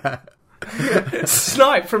quote there.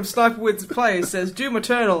 Snipe from Sniperwood's Play says Doom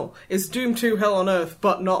Eternal is Doom 2 Hell on Earth,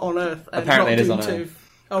 but not on Earth. And Apparently not it is Doom on 2. Earth.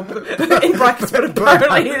 Oh, but in brackets, but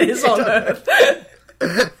apparently it is on Earth.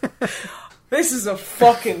 This is a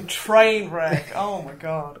fucking train wreck. Oh my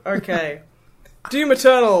god. Okay. Doom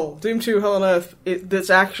Eternal, Doom 2 Hell on Earth, that's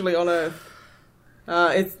actually on Earth.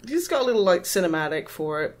 It's just got a little, like, cinematic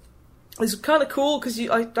for it. It's kind of cool, because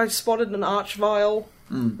I spotted an Archvile,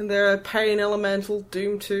 and they're a Pain Elemental,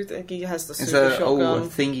 Doom 2, I think he has the It's super a shotgun.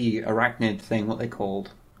 thingy arachnid thing. What they called?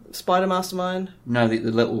 Spider Mastermind, No, the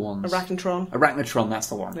little ones. Arachnotron. Arachnotron. That's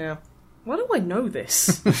the one. Yeah. Why do I know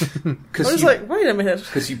this? I Because was like, wait a minute.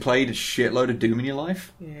 you played a shitload of Doom in your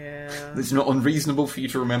life. Yeah. It's not unreasonable for you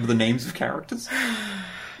to remember the names of characters.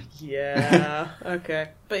 Yeah. Okay.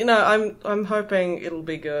 But you know, I'm hoping it'll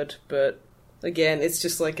be good. But again, it's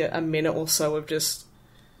just like a minute or so of just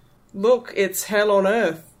look. It's Hell on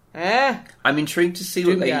Earth. I'm intrigued to see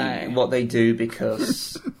Doom guy. what they do,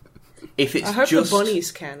 because if it's I hope just the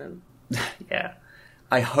bunny's canon, yeah,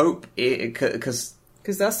 I hope it because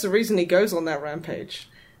because that's the reason he goes on that rampage.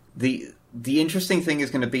 the interesting thing is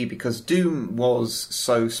going to be, because Doom was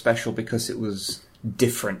so special because it was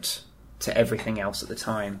different to everything else at the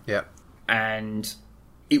time. Yeah. And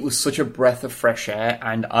it was such a breath of fresh air,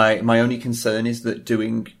 and my only concern is that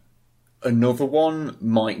doing another one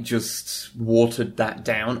might just water that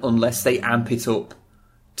down unless they amp it up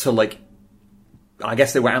to, like, I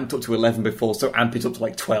guess they were amped up to 11 before, so amp it up to,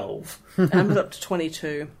 like, 12. Amp it up to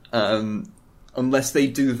 22. Unless they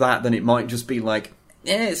do that, then it might just be like,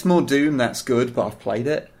 it's more Doom, that's good, but I've played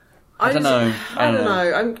it. I don't know. I don't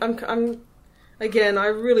know. I'm again, I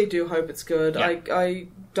really do hope it's good. Yeah. I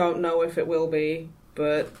don't know if it will be,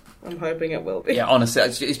 but I'm hoping it will be. Yeah, honestly,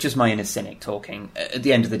 it's just my inner cynic talking. At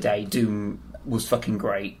the end of the day, Doom was fucking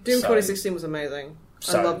great. Doom 2016 was amazing.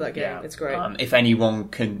 I love that game. Yeah. It's great. If anyone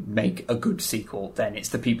can make a good sequel, then it's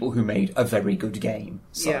the people who made a very good game.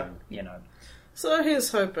 So, you know. So here's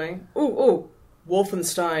hoping. Ooh,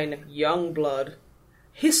 Wolfenstein Youngblood.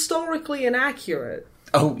 Historically inaccurate.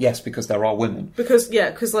 Oh, yes, because there are women. Because,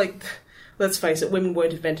 like, let's face it, women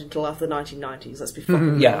weren't invented until after the 1990s. Let's be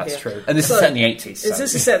fucking real. Yeah, that's true. And this is set in the 80s. So.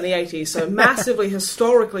 This is set in the 80s, so massively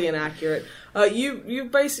historically inaccurate. You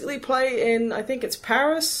basically play in, I think it's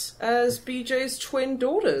Paris, as BJ's twin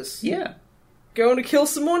daughters. Yeah. Going to kill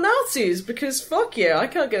some more Nazis, because fuck yeah, I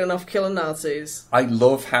can't get enough killing Nazis. I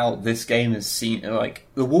love how this game is seen, like,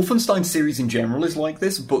 the Wolfenstein series in general is like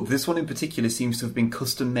this, but this one in particular seems to have been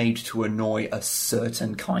custom-made to annoy a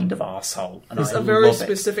certain kind of arsehole. And it's a very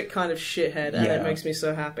specific kind of shithead, and it makes me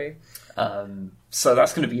so happy. So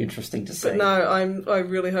that's going to be interesting to see. But no, I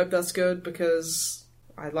really hope that's good, because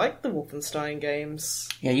I like the Wolfenstein games.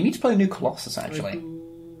 Yeah, you need to play New Colossus, actually.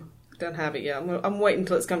 Don't have it yet. I'm waiting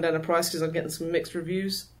until it's come down in price because I'm getting some mixed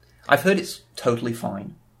reviews. I've heard it's totally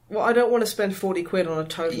fine. Well, I don't want to spend 40 quid on a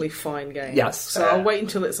totally fine game. Yes. So I'll wait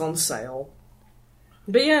until it's on sale.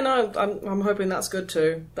 But yeah, no, I'm hoping that's good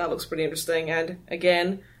too. That looks pretty interesting. And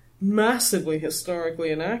again, massively historically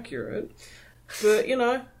inaccurate. But, you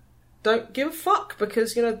know, don't give a fuck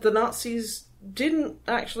because, you know, the Nazis didn't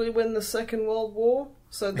actually win the Second World War.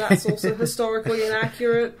 So that's also historically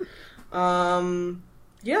inaccurate.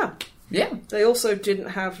 Yeah. Yeah. They also didn't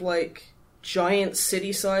have, like, giant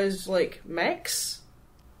city-sized, like, mechs.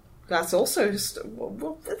 That's also... it's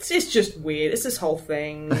just weird. It's this whole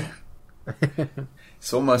thing.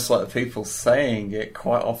 It's almost like the people saying it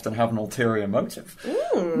quite often have an ulterior motive.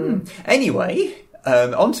 Anyway,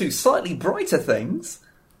 on to slightly brighter things.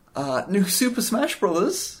 New Super Smash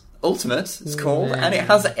Bros. Ultimate, it's called, and it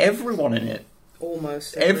has everyone in it.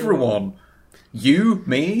 Almost everyone. You,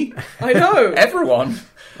 me. I know. Everyone.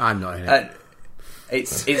 I'm not in it.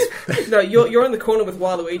 It's No, you're in the corner with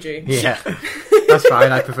Waluigi. Yeah. That's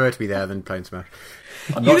fine. I prefer to be there than playing Smash.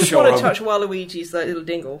 I'm you not just sure want to touch Waluigi's little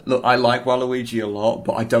dingle. Look, I like Waluigi a lot,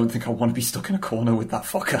 but I don't think I want to be stuck in a corner with that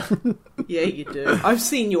fucker. Yeah, you do. I've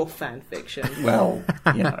seen your fan fiction. Well,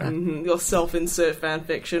 you know. Your self-insert fan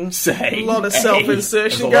fiction. Say, a lot of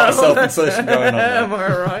self-insertion going on. Am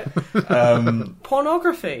I right?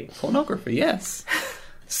 Pornography. Pornography, yes.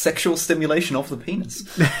 Sexual stimulation of the penis.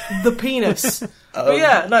 The penis. But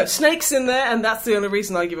yeah, no, Snake's in there, and that's the only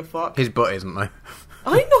reason I give a fuck. His butt isn't, though.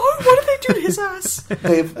 I know. What did they do to his ass?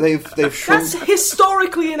 They've shrunk. That's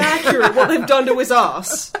historically inaccurate. What they've done to his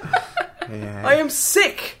ass. Yeah. I am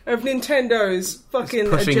sick of Nintendo's fucking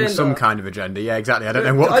pushing agenda. some kind of agenda. Yeah, exactly. I don't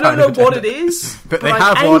know what. I don't know what it is, but they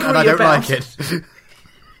have one, and I don't like it.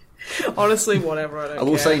 Honestly, whatever. I don't care. I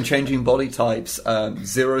will say, in changing body types,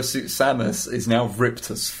 Zero Suit Samus is now ripped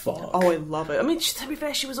as fuck. Oh, I love it. I mean, to be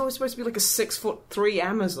fair, she was always supposed to be like a 6'3"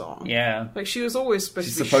 Amazon. Yeah, like she was always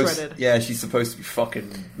supposed to be shredded. Yeah, she's supposed to be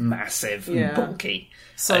fucking massive and bulky.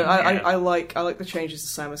 So I like the changes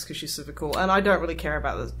to Samus because she's super cool, and I don't really care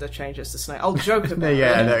about the changes to Snake. I'll joke about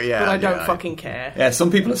it, but I don't fucking care. Yeah, some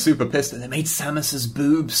people are super pissed that they made Samus's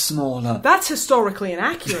boobs smaller. That's historically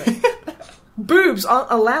inaccurate. Boobs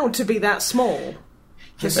aren't allowed to be that small.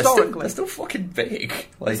 Historically, they're still fucking big.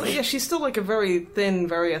 Like, yeah, she's still like a very thin,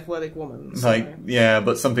 very athletic woman. So. Like, yeah,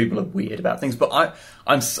 but some people are weird about things. But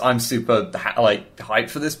I'm super hyped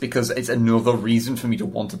for this because it's another reason for me to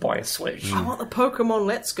want to buy a Switch. I want the Pokemon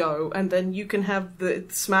Let's Go, and then you can have the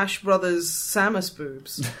Smash Brothers Samus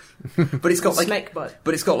boobs. But it's got like snake butt.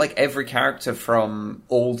 But it's got like every character from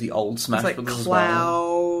all the old Smash like Brothers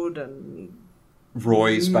Cloud as well. and.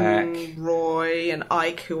 Roy's back. Roy and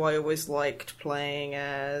Ike, who I always liked playing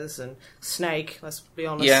as, and Snake, let's be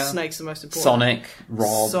honest, Snake's the most important. Sonic,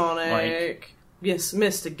 Rob. Sonic, yes,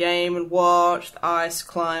 Mr. Game & Watch, the Ice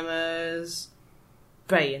Climbers,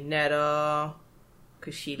 Bayonetta,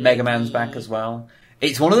 Mega Man's back as well.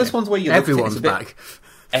 It's one of those ones where you everyone's back.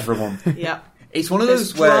 Everyone. Yeah. It's one of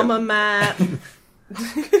those where... Drummer Matt.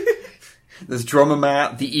 There's Drummer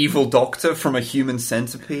Matt, the evil doctor from A Human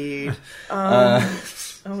Centipede. Oh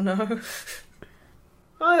no.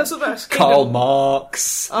 Oh, that's the best. Karl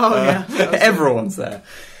Marx. Oh, yeah. Everyone's there.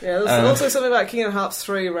 Yeah, there's also something about Kingdom Hearts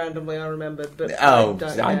 3 randomly I remembered, but I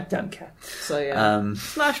I don't care. So, yeah.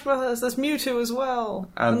 Smash Brothers, there's Mewtwo as well.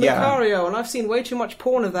 And yeah. Lucario, and I've seen way too much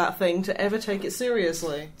porn of that thing to ever take it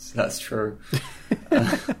seriously. That's true.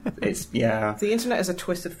 Yeah. The internet is a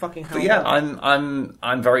twisted fucking hell. But yeah,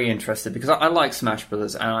 I'm very interested because I like Smash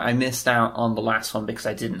Brothers, and I missed out on the last one because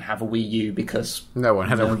I didn't have a Wii U because no one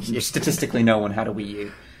had a Wii U. Statistically, no one had a Wii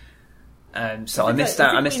U. So I missed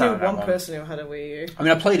out. I missed out on one person who had a Wii U. I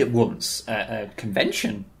mean, I played it once at a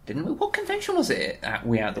convention, didn't we? What convention was it at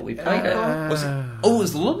that we played it? Was it? Oh, it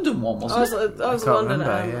was the London one, wasn't it? I was at London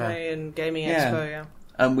and Gaming Expo, yeah.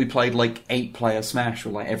 And we played 8-player Smash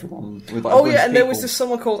with everyone. With, and there was this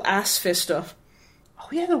someone called Assfister. Oh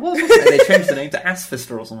yeah, there was. Wasn't there? They changed the name to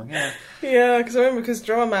Assfister or something. Yeah. Yeah, because I remember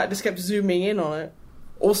Drummer Matt just kept zooming in on it.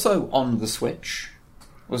 Also on the Switch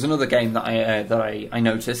was another game that I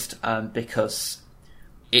noticed because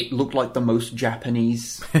it looked like the most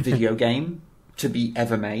Japanese video game to be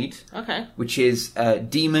ever made. Okay. Which is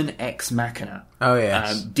Demon Ex Machina. Oh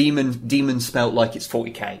yes. Demon spelt like it's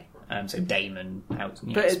 40k. So Damon.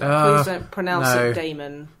 Please don't pronounce it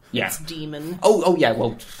Damon. Yeah. It's Demon. Oh yeah.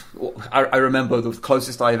 Well, I remember the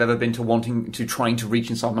closest I've ever been to trying to reach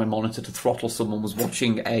inside my monitor to throttle someone was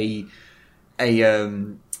watching a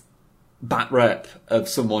bat rep of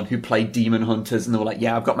someone who played Demon Hunters, and they were like,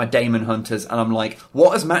 "Yeah, I've got my Damon Hunters," and I'm like,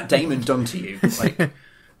 "What has Matt Damon done to you?"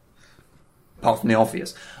 Apart from the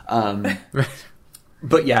obvious.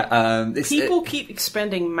 But yeah, people keep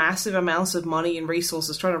expending massive amounts of money and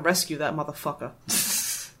resources trying to rescue that motherfucker.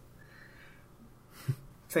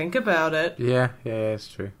 Think about it. Yeah, it's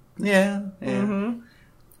true. Yeah. Mm-hmm.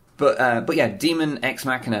 But yeah, Demon Ex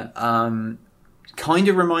Machina kind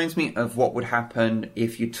of reminds me of what would happen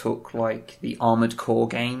if you took the Armored Core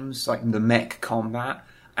games, the mech combat,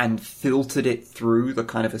 and filtered it through the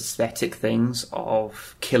kind of aesthetic things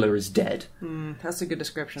of Killer is Dead. That's a good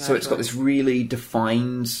description. So It's got this really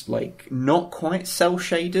defined, not quite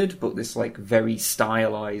cel-shaded, but this very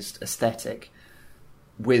stylized aesthetic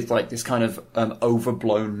with this kind of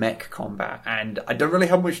overblown mech combat. And I don't really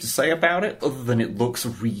have much to say about it other than it looks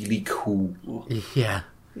really cool. Yeah.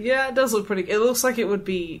 Yeah, it does look pretty. It looks like it would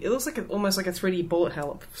be. It looks like almost like a 3D bullet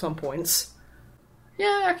hell at some points.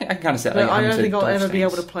 Yeah, I can kind of see it. I don't think I'll ever be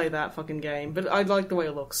able to play that fucking game, but I like the way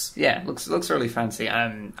it looks. Yeah, it looks really fancy.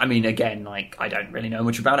 I mean, again, I don't really know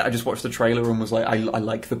much about it. I just watched the trailer and was like, I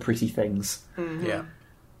like the pretty things. Mm-hmm. Yeah.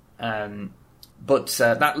 But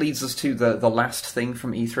that leads us to the last thing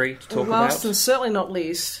from E3 to talk about. Last and certainly not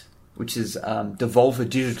least. Which is Devolver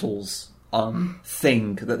Digital's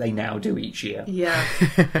thing that they now do each year. Yeah.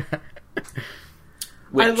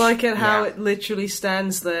 I like it how it literally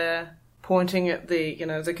stands there pointing at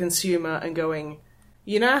the consumer and going,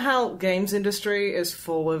 you know how games industry is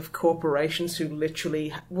full of corporations who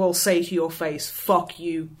literally will say to your face, fuck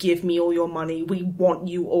you, give me all your money, we want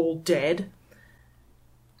you all dead.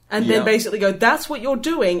 And then basically go, that's what you're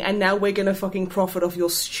doing, and now we're gonna fucking profit off your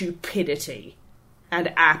stupidity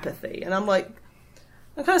and apathy. And I'm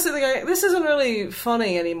kind of sitting there going, this isn't really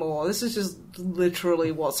funny anymore. This is just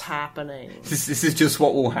literally what's happening. This is just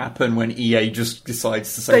what will happen when EA just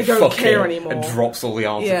decides to say they don't fuck care it anymore and drops all the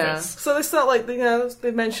artifice. Yeah. So they start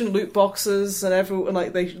they mention loot boxes and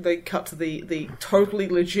everyone they cut to the totally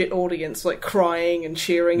legit audience crying and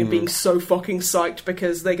cheering and being so fucking psyched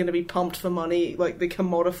because they're going to be pumped for money like the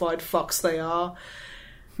commodified fucks they are.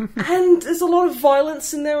 And there's a lot of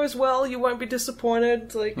violence in there as well. You won't be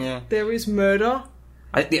disappointed. There is murder.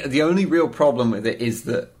 The only real problem with it is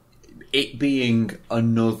that it being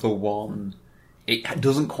another one, it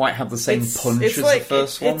doesn't quite have the same punch as the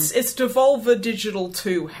first one. It's Devolver Digital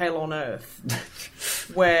 2 Hell on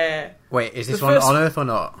Earth. Where... Wait, is this one on Earth or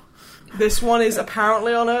not? This one is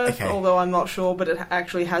apparently on Earth, okay. Although I'm not sure, but it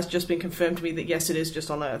actually has just been confirmed to me that yes, it is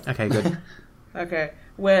just on Earth. Okay, good. Okay.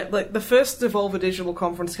 Where, the first Devolver Digital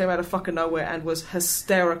conference came out of fucking nowhere and was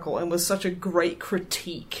hysterical and was such a great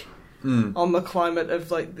critique on the climate of,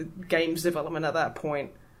 the games development at that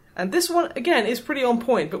point. And this one, again, is pretty on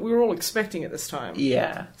point, but we were all expecting it this time.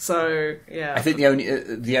 Yeah. So, yeah. I think the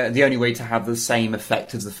only way to have the same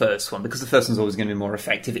effect as the first one, because the first one's always going to be more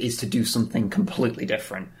effective, is to do something completely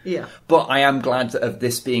different. Yeah. But I am glad of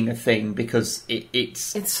this being a thing, because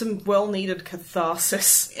it's... It's some well-needed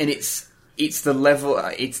catharsis. And it's the level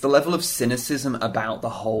of cynicism about the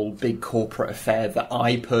whole big corporate affair that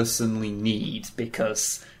I personally need,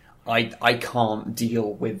 because I can't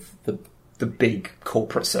deal with the big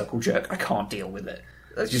corporate circle jerk. I can't deal with it.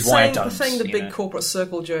 Which is why I don't. Saying the big corporate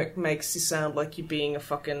circle jerk makes you sound like you're being a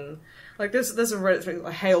fucking... Like, there's a Reddit thing,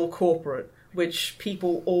 like, hail corporate, which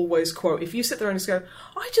people always quote. If you sit there and just go,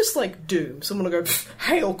 I just like Doom, someone will go,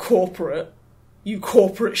 hail corporate, you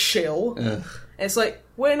corporate shill. Ugh. It's like,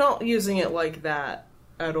 we're not using it like that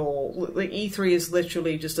at all. Like, E3 is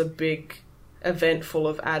literally just a big event full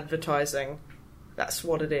of advertising. That's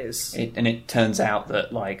what it is. And it turns out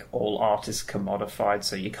that, like, all art is commodified,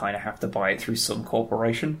 so you kind of have to buy it through some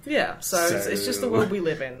corporation. Yeah, so it's just the world we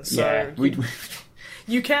live in. So yeah,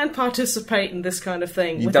 you can participate in this kind of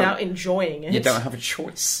thing without enjoying it. You don't have a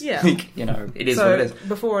choice. Yeah. You know, it is what it is.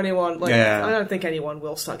 Before anyone, I don't think anyone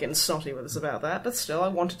will start getting snotty with us about that, but still, I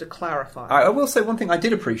wanted to clarify. I will say one thing I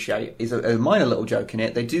did appreciate is a minor little joke in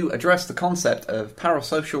it. They do address the concept of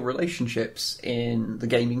parasocial relationships in the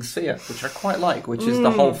gaming sphere, which I quite like, which is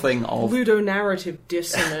the whole thing of... ludonarrative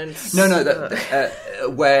dissonance.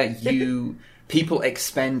 Where people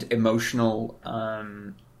expend emotional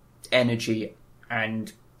energy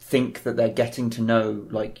and think that they're getting to know,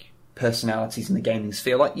 like, personalities in the gaming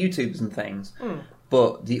sphere, like YouTubers and things,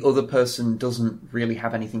 but the other person doesn't really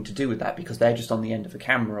have anything to do with that because they're just on the end of a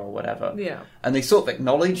camera or whatever. Yeah. And they sort of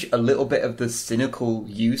acknowledge a little bit of the cynical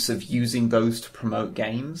use of using those to promote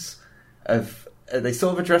games. They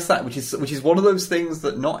sort of address that, which is one of those things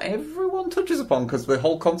that not everyone touches upon, because the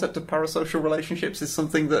whole concept of parasocial relationships is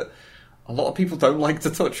something that a lot of people don't like to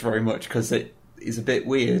touch very much because it is a bit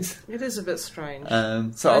weird. It is a bit strange.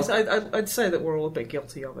 So I'd say that we're all a bit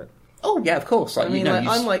guilty of it. Oh yeah, of course. Like,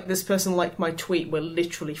 I'm like, this person liked my tweet. We're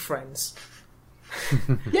literally friends.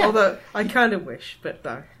 Yeah. Although I kind of wish, but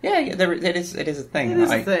no. Yeah, it is a thing. It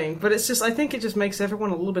is a thing, but it's just, I think it just makes everyone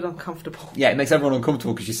a little bit uncomfortable. Yeah, it makes everyone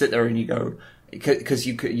uncomfortable because you sit there and you go, because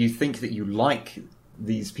you think that you like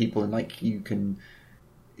these people and like you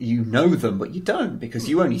know them, but you don't because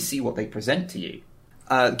you only see what they present to you.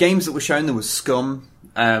 Games that were shown, there was Scum,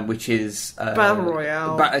 which is Battle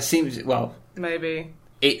Royale. It seems maybe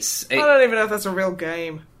I don't even know if that's a real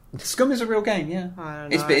game. Scum is a real game, yeah. I don't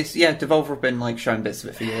know. Devolver have been like showing bits of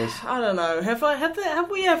it for years. I don't know.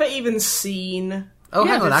 Have we ever even seen? Oh,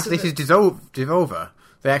 hang on, actually, this is Devolver.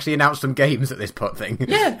 They actually announced some games at this pot thing.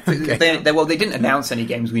 Yeah, okay. They didn't announce any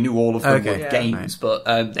games. We knew all of them were games, but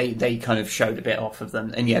they kind of showed a bit off of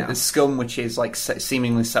them. And there's Scum, which is like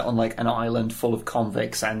seemingly set on like an island full of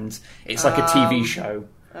convicts, and it's like a TV show.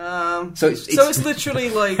 So it's literally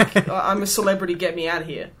like I'm a celebrity, get me out of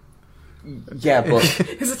here. Yeah, but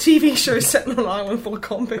it's a TV show set on an island full of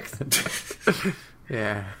convicts.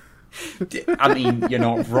 Yeah, I mean, you're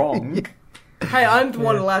not wrong. Hey, I'm the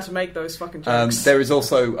one allowed to make those fucking jokes. There is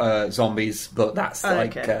also zombies, but that's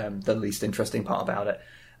the least interesting part about it.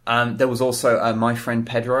 There was also My Friend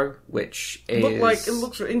Pedro, which is... It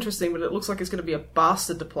looks interesting, but it looks like it's going to be a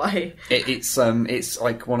bastard to play. It's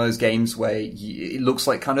like one of those games where it looks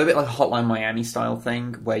like kind of a bit like a Hotline Miami style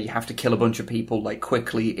thing, where you have to kill a bunch of people like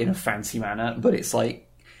quickly in a fancy manner, but it's like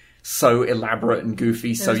so elaborate and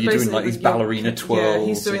goofy, so you're doing like these ballerina twirls. Yeah,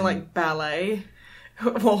 he's doing like ballet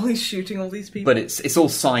while he's shooting all these people. But it's all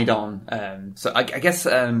side-on. So I guess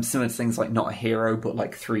similar to things like Not a Hero, but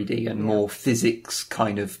like 3D and more physics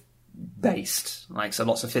kind of based. Like, so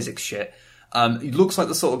lots of physics shit. It looks like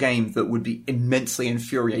the sort of game that would be immensely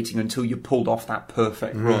infuriating until you pulled off that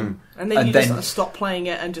perfect run. And then you just stop playing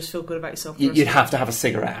it and just feel good about yourself. You'd have to have a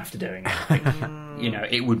cigarette after doing it. Like,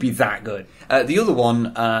 it would be that good. The other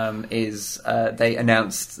one is they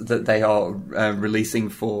announced that they are releasing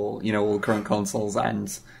for all the current consoles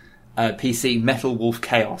and PC Metal Wolf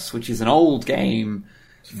Chaos, which is an old game.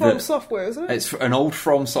 From Software, isn't it? It's an old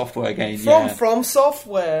From Software game. From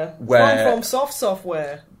Software. From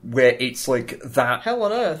Software. Where it's like that... Hell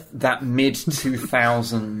on Earth. That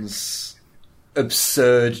mid-2000s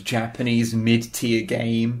absurd Japanese mid-tier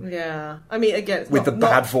game. Yeah. I mean, again... With the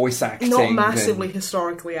bad voice acting. Not massively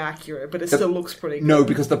historically accurate, but it still looks pretty good. No,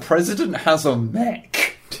 because the president has a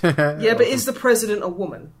mech. Yeah, but is the president a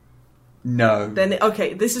woman? No. Then,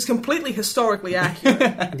 okay, this is completely historically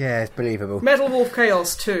accurate. Yeah, it's believable. Metal Wolf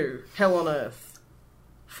Chaos 2, Hell on Earth.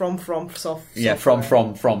 From Software. Yeah, from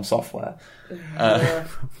Software.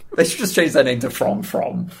 They should just change their name to From.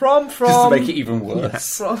 Just to make it even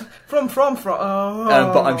worse. From.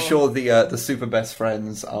 Oh. But I'm sure the Super Best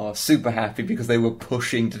Friends are super happy because they were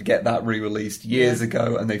pushing to get that re-released years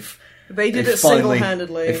ago, and they did it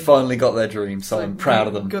single-handedly. They finally got their dream, so I'm proud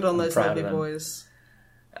of them. Good on those lovely boys.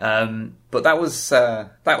 But that was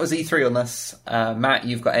E3 on this. Matt,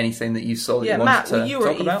 you've got anything that you saw that you wanted to you were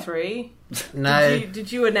talk at about? E3. No.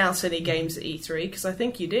 Did you announce any games at E3? Because I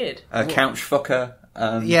think you did. Couchfucker.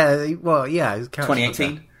 Couch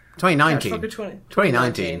 2018. 2019. Couch Fucker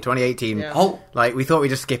 2019. 2018. Yeah. Oh, Like, we thought we'd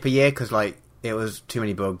just skip a year because, like, it was too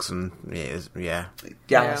many bugs and it was, yeah,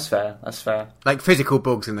 that's fair. That's fair. Like, physical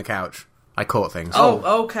bugs in the couch. I caught things.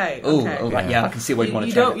 Oh, okay. Yeah, I can see why you want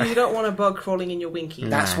to change it. You don't want a bug crawling in your winky.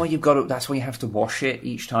 That's why That's why you have to wash it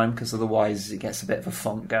each time, because otherwise it gets a bit of a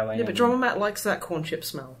funk going. Yeah, but Drummer Matt likes that corn chip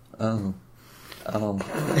smell. Oh.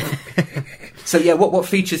 So yeah, what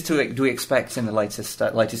features do we expect in the latest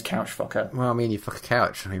Couch Fucker? Well, I mean, you fuck a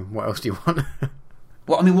couch. I mean, what else do you want?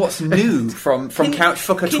 Well, I mean, what's new from Couch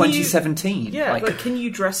Fucker 2017? Like, can you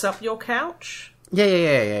dress up your couch?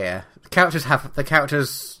 Yeah. The couches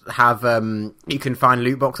have you can find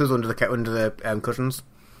loot boxes under the cushions.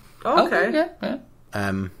 Oh, okay.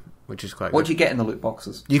 Yeah. Which is quite. What good. do you get in the loot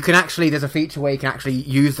boxes? You can actually. There's a feature where you can actually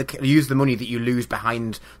use the money that you lose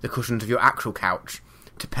behind the cushions of your actual couch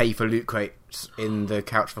to pay for loot crates in the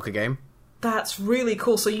Couch Fucker game. That's really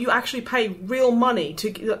cool. So you actually pay real money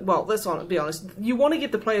to... Well, let's be honest. You want to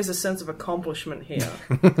give the players a sense of accomplishment here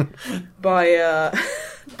by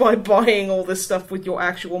buying all this stuff with your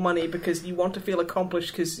actual money, because you want to feel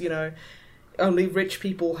accomplished because, you know, only rich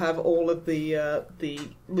people have all of the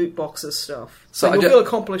loot boxes stuff. So you'll feel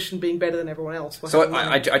accomplished and being better than everyone else. So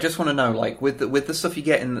I just want to know, like, with the stuff you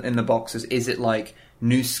get in the boxes, is it like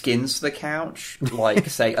new skins for the couch? Like,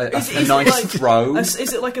 say, a nice throw?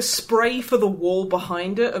 Is it like a spray for the wall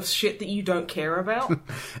behind it of shit that you don't care about?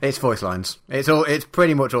 It's voice lines. It's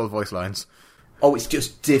pretty much all voice lines. Oh, it's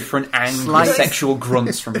just different angry sexual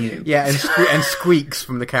grunts from you. Yeah, and squeaks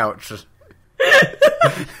from the couch.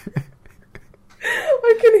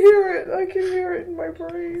 I can hear it in my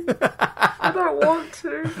brain. I don't want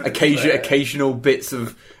to. Occasional bits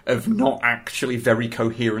of not actually very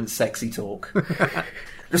coherent sexy talk.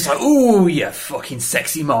 Just like, ooh, you fucking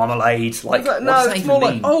sexy marmalade. Like, what does that it's even more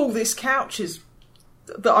mean? like, oh, this couch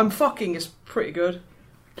that I'm fucking is pretty good.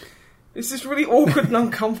 It's this really awkward and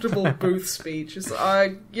uncomfortable booth speech. It's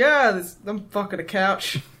like, I'm fucking a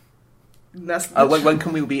couch. When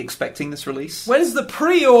can we be expecting this release? When's the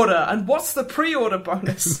pre-order? And what's the pre-order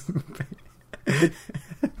bonus?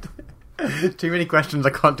 Too many questions, I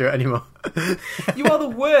can't do it anymore. You are the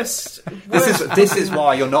worst. This is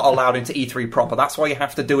why you're not allowed into E3 proper. That's why you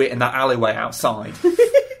have to do it in that alleyway outside.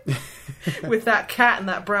 With that cat and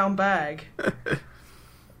that brown bag.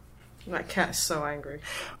 That cat is so angry.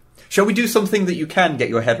 Shall we do something that you can get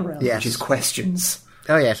your head around, yes. which is questions?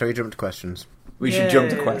 Oh yeah, shall we jump to questions? We should jump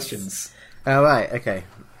to questions. Oh, right, okay.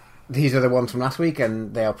 These are the ones from last week,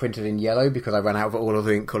 and they are printed in yellow because I ran out of all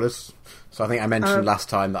other ink colours. So I think I mentioned last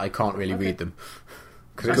time that I can't really read them.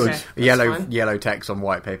 Because it's yellow text on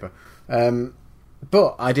white paper.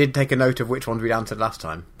 But I did take a note of which ones we'd answered last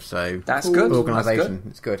time. So that's good. Organisation,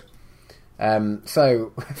 it's good.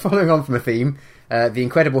 So, following on from a theme, the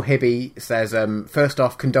Incredible Hibby says, first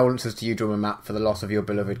off, condolences to you, Drummer Matt, for the loss of your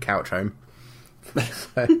beloved couch home.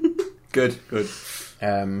 So, Good.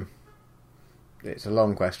 It's a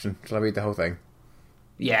long question. Shall I read the whole thing?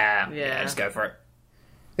 Yeah, let's go for it.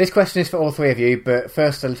 This question is for all three of you, but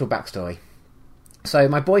first a little backstory. So,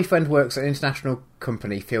 my boyfriend works at an international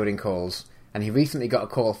company fielding calls, and he recently got a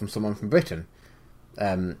call from someone from Britain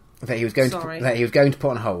that he was going to put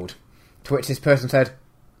on hold. To which this person said,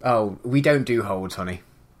 "Oh, we don't do holds, honey."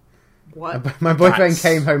 What? My boyfriend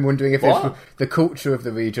came home wondering if it's the culture of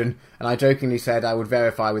the region, and I jokingly said I would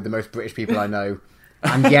verify with the most British people I know.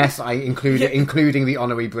 And yes, I including the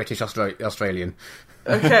honorary British Australian.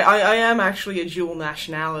 Okay, I am actually a dual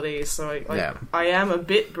nationality, so I am a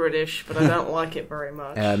bit British, but I don't like it very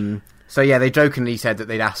much. So yeah, they jokingly said that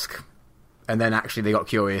they'd ask, and then actually they got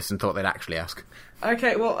curious and thought they'd actually ask.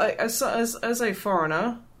 Okay, well, as a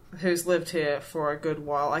foreigner who's lived here for a good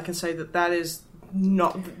while, I can say that is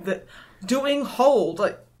not that doing hold,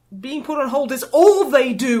 like being put on hold, is all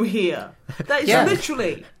they do here. That is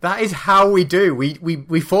literally. That is how we do.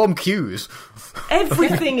 We form queues.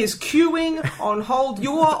 Everything is queuing, on hold.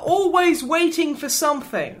 You are always waiting for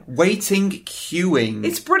something. Queuing.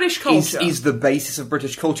 It's British culture. Is the basis of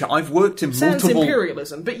British culture. I've worked in Sounds multiple...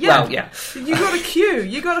 imperialism, but you gotta queue.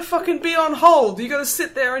 You gotta fucking be on hold. You gotta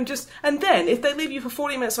sit there and just... And then, if they leave you for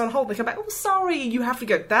 40 minutes on hold, they come back, oh, sorry, you have to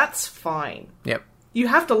go. That's fine. Yep. You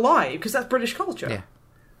have to lie, because that's British culture. Yeah.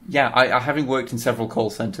 Yeah, I having worked in several call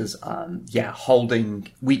centres, holding...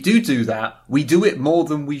 We do that. We do it more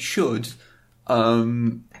than we should.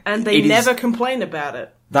 And they never complain about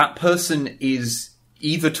it. That person is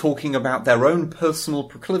either talking about their own personal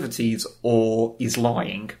proclivities or is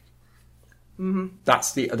lying. Mm-hmm.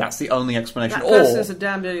 That's the only explanation. That person's a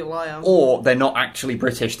damn dirty liar. Or they're not actually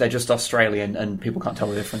British, they're just Australian and people can't tell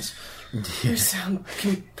the difference. You sound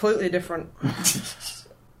completely different.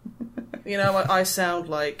 You know, I sound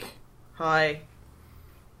like hi,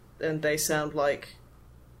 and they sound like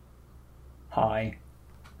hi.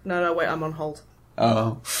 No, wait, I'm on hold.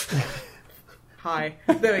 Oh. Hi.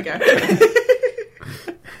 There we go.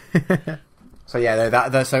 So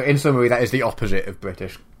yeah, so in summary, that is the opposite of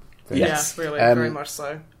British. Yes. Yeah, really, very much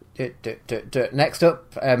so. Next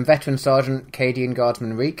up, Veteran Sergeant Cadian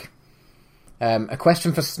Guardsman Reek. A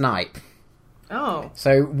question for Snipe. Oh.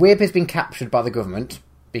 So Wib has been captured by the government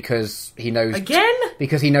because he knows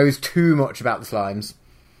because he knows too much about the slimes.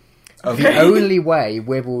 Okay. The only way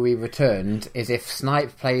Wib will be returned is if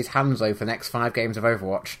Snipe plays Hanzo for the next 5 games of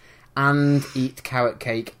Overwatch and eat carrot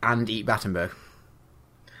cake and eat Battenberg.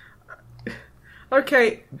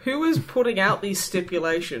 Okay, who is putting out these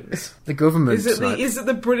stipulations? The government. Is it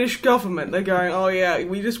the British government? They're going, oh yeah,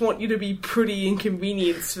 we just want you to be pretty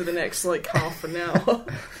inconvenienced for the next, half an hour.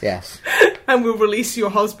 Yes. And we'll release your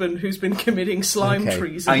husband who's been committing slime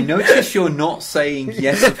treason. I notice you're not saying,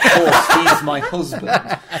 yes, of course, he's my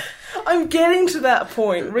husband. I'm getting to that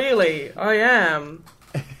point, really. I am.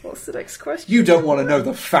 What's the next question? You don't want to know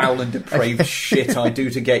the foul and depraved shit I do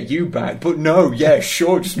to get you back, but no, yeah,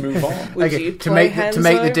 sure, just move on. To make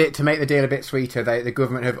the deal a bit sweeter, the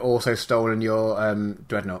government have also stolen your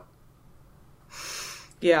dreadnought.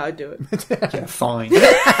 Yeah, I'd do it. Yeah, fine.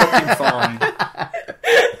 Fucking fine.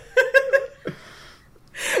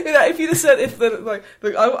 You know, if you'd have said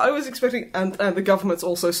I was expecting, and the government's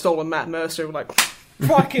also stolen Matt Mercer,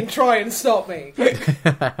 fucking try and stop me.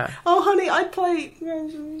 Oh, honey, I'd play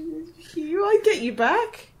you. I'd get you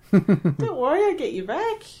back. Don't worry, I'd get you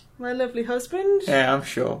back. My lovely husband. Yeah, I'm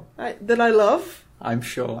sure. That I love. I'm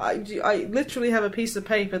sure. I literally have a piece of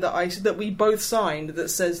paper that we both signed that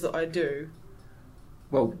says that I do.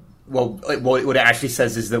 Well, what it actually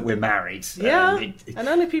says is that we're married. Yeah, and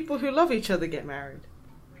only people who love each other get married.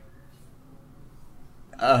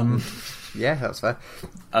 Yeah, that's fair.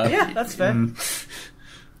 Yeah, that's fair.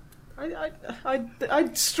 I'd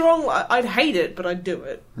hate it, but I'd do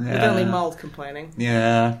it. Yeah. With only mild complaining.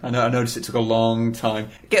 Yeah, I noticed it took a long time.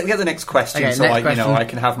 Get the next question, okay, so next question. I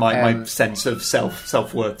can have my sense of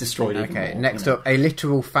self-worth destroyed. Okay, next up, a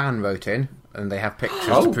literal fan wrote in, and they have pictures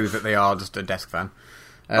to prove that they are just a desk fan.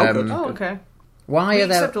 Okay. Why we are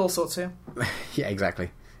there? Accept all sorts here. Yeah,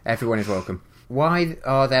 exactly. Everyone is welcome. Why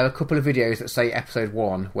are there a couple of videos that say episode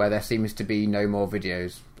 1 where there seems to be no more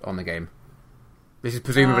videos on the game? This is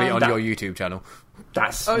presumably on your YouTube channel.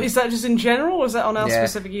 Is that just in general, or is that on our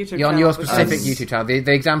specific YouTube channel? On your specific YouTube channel.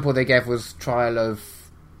 The example they gave was Trial of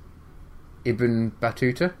Ibn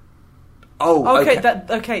Battuta. Oh,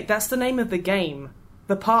 okay. That's the name of the game.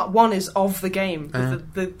 The part 1 is of the game.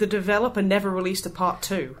 The developer never released a part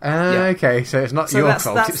 2. Okay, so it's not your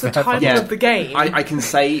fault. That's the title of the game. I can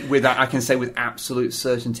say with absolute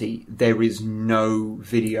certainty there is no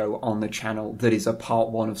video on the channel that is a part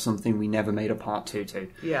 1 of something we never made a part 2 to.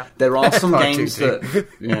 Yeah, there are some games that.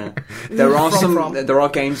 Yeah, there are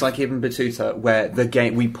games like Ibn Battuta where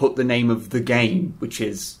we put the name of the game, which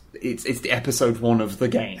is. It's the episode 1 of the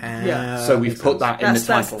game. So we've put that in the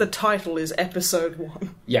title. The title is episode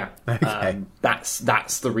 1. Yeah. Okay.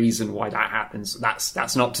 That's the reason why that happens.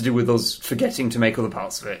 That's not to do with us forgetting to make other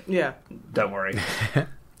parts of it. Yeah. Don't worry.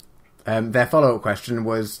 Their follow-up question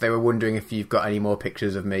was they were wondering if you've got any more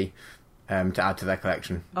pictures of me to add to their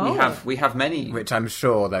collection. Oh. We have many. Which I'm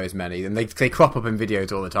sure there is many. And they crop up in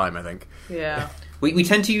videos all the time, I think. Yeah. We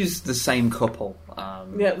tend to use the same couple.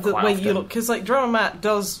 The way you look, because Drama Matt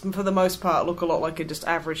does, for the most part, look a lot like a just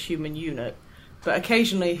average human unit, but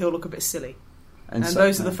occasionally he'll look a bit silly, and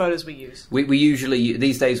those are the photos we use. We usually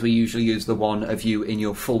these days we usually use the one of you in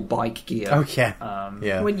your full bike gear. Oh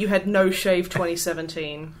yeah, when you had no shave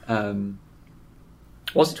 2017.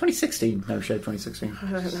 Was it 2016? No shave 2016.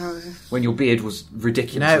 I don't know. When your beard was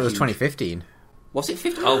ridiculous. No, it was 2015. Was it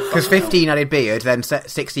 15? Oh, because 15 I did beard, then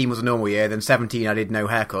 16 was a normal year, then 17 I did no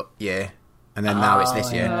haircut year, and then now it's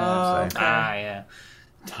this year. Yeah. So. Yeah.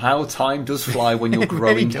 How time does fly when you're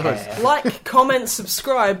growing hair. Like, comment,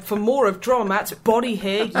 subscribe for more of Drama Matt's body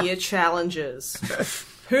hair year challenges.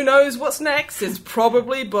 Who knows what's next? It's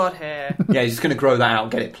probably butt hair. Yeah, he's just going to grow that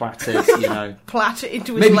out, get it plaited, Plait it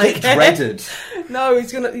into his leg hair. Maybe get dreaded. No,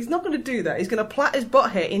 he's not going to do that. He's going to plait his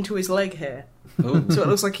butt hair into his leg hair. Ooh. So it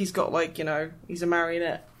looks like he's got, he's a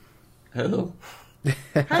marionette. Oh.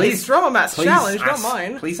 It's Drama Matt's challenge, not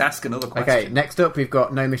mine. Please ask another question. Okay, next up we've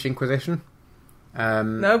got Gnomish Inquisition.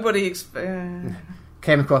 Nobody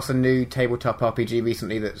came across a new tabletop RPG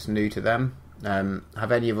recently that's new to them.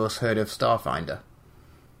 Have any of us heard of Starfinder?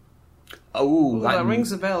 Oh, that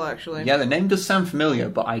rings a bell, actually. Yeah, the name does sound familiar,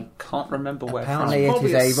 but I can't remember where. Apparently, it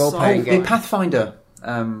is a role-playing game. Pathfinder.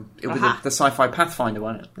 It was the sci-fi Pathfinder,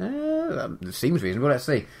 wasn't it? That seems reasonable. Let's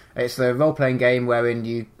see. It's the role-playing game wherein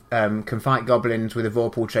you can fight goblins with a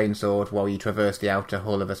Vorpal chainsword while you traverse the outer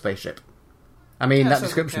hull of a spaceship. I mean, that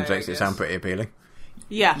description makes it sound pretty appealing.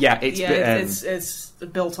 Yeah, it's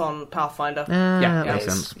built on Pathfinder. That makes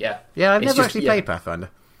sense. Yeah, I've never actually played Pathfinder.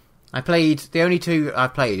 The only two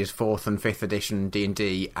I've played is 4th and 5th edition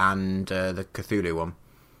D&D and the Cthulhu one.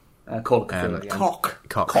 Call of Cthulhu.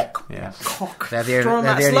 Cock. Yeah. Cock. They're the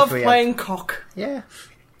only love three playing cock. Yeah.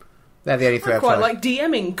 They're the only three I I've quite tried. like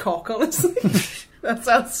DMing cock, honestly. That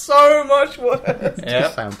sounds so much worse. Yeah.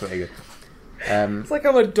 Sounds pretty good. It's like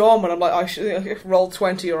I'm a dom and I'm like, I should roll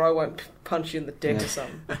 20 or I won't punch you in the dick or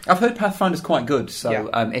something. I've heard Pathfinder's quite good, so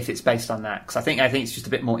if it's based on that, because I think it's just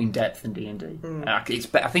a bit more in depth than D&D. I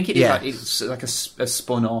think it is it's like a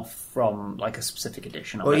spun off from like a specific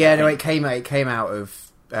edition. It came out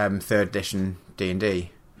of 3rd edition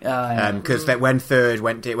D&D because when 3rd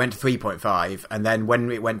went to 3.5, and then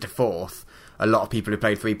when it went to 4th, a lot of people who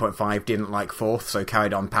played 3.5 didn't like 4th, so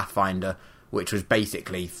carried on Pathfinder, which was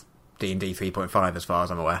basically D&D 3.5 as far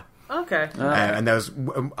as I'm aware. Okay.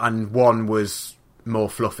 And one was more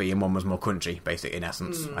fluffy and one was more crunchy, basically, in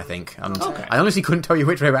essence, I think. And I honestly couldn't tell you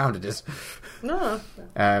which way around it is. No.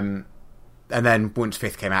 And then once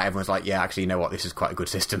 5th came out, everyone was like, yeah, actually, you know what, this is quite a good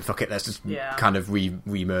system. Fuck it, let's just kind of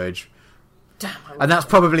re-merge. Damn. And that's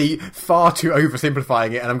probably far too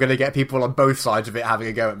oversimplifying it, and I'm going to get people on both sides of it having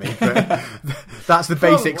a go at me. But that's the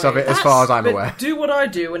basics of it as far as I'm aware. Do what I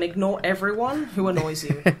do and ignore everyone who annoys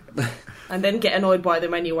you. And then get annoyed by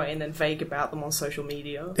them anyway and then vague about them on social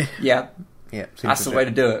media. Yeah, that's the way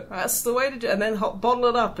to do it. That's the way to do it. And then bottle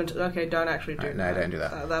it up and, don't actually do that. No, don't do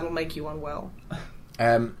that. That'll make you unwell.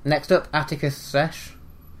 Next up, Atticus Sesh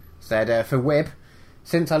said, for Wib,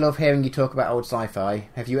 since I love hearing you talk about old sci-fi,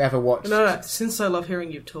 have you ever watched... No, since I love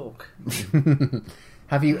hearing you talk.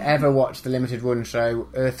 Have you ever watched the limited run show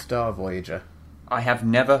Earthstar Voyager? I have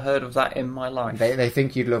never heard of that in my life. They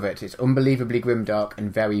think you'd love it. It's unbelievably grimdark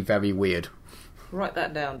and very, very weird. Write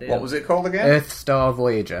that down, dear. What was it called again? Earthstar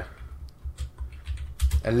Voyager.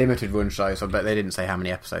 A limited run show, so I bet they didn't say how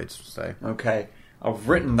many episodes. So okay. I've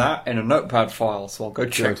written that in a notepad file, so I'll go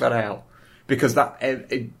check that out. Because that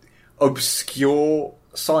obscure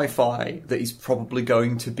sci-fi that is probably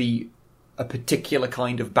going to be a particular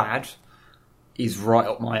kind of bad is right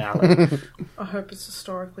up my alley. I hope it's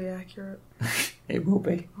historically accurate. It will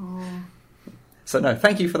be. Oh. So no,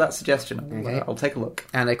 thank you for that suggestion. I'll take a look.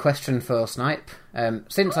 And a question for Snipe.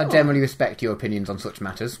 Since I generally respect your opinions on such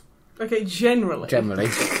matters... Okay, generally.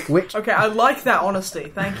 Which... Okay, I like that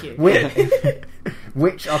honesty, thank you.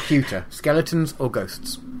 Which are cuter, skeletons or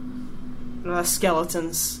ghosts?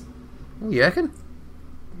 Skeletons. You reckon?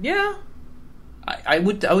 Yeah. I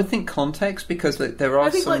would think context, because there are I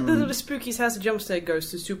think some... like the Spooky's House of Jumpscare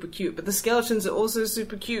ghost is super cute, but the skeletons are also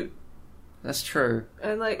super cute. That's true.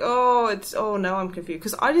 And now I'm confused.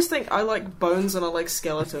 Because I just think I like bones and I like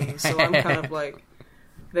skeletons, so I'm kind of like...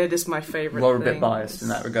 They're just my favourite You're a bit biased in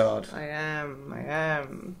that regard. I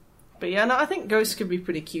am. But yeah, no, I think ghosts could be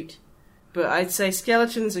pretty cute. But I'd say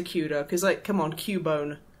skeletons are cuter, because, like, come on,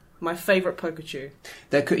 Cubone. My favourite Pikachu.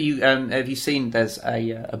 Have you seen there's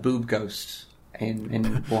a boob ghost in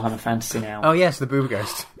Warhammer Fantasy now? Oh yes, the boob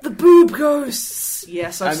ghost. The boob ghosts!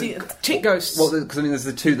 Yes, I've seen tit ghosts. Well, because there's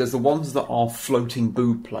the two. There's the ones that are floating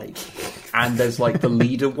boob plate, and there's like the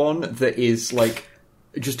leader one that is like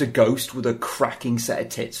just a ghost with a cracking set of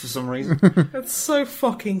tits for some reason. That's so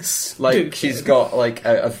fucking stupid. Like she's got like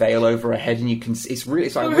a veil over her head, and you can. It's really.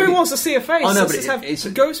 It's like well, really, who wants to see a face? Oh no, but it's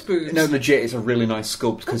ghost boobs. No, legit, it's a really nice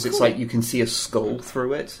sculpt because it's like you can see a skull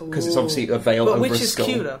through it because it's obviously a veil over a skull. But which is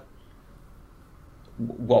cuter?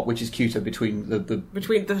 What? Which is cuter between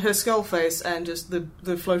between her skull face and just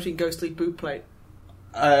the floating ghostly boob plate?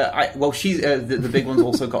 She's the big one's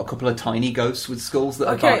also got a couple of tiny ghosts with skulls that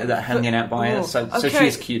are hanging out by her, so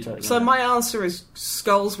she's cuter. So my answer is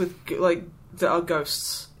skulls with that are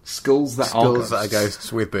ghosts. Skulls that are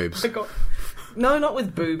ghosts with boobs. No, not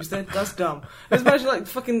with boobs. That's dumb. Just imagine like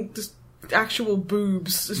fucking just actual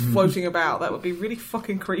boobs just floating about. That would be really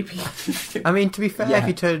fucking creepy. I mean, to be fair, if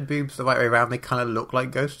you turn boobs the right way around, they kind of look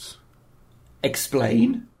like ghosts.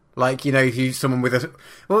 Explain. Like, you know, if you someone with a...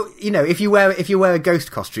 Well, you know, if you wear a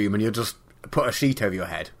ghost costume and you just put a sheet over your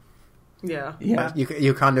head... Yeah.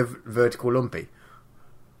 You're kind of vertical lumpy.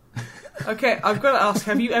 Okay, I've got to ask,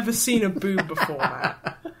 have you ever seen a boob before,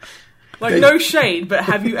 Matt? Like, no shade, but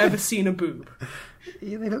have you ever seen a boob?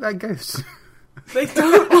 Yeah, they look like ghosts. They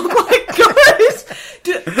don't look like ghosts!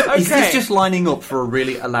 Okay. Is this just lining up for a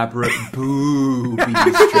really elaborate boobies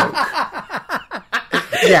joke?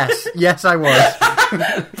 Yes, I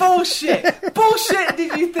was. Bullshit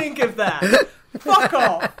did you think of that? Fuck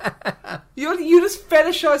off. You're just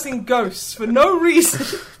fetishizing ghosts for no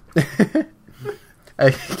reason.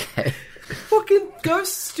 Okay. Fucking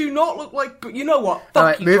ghosts do not look like... But you know what? Fuck All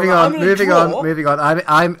right, you, moving Connor.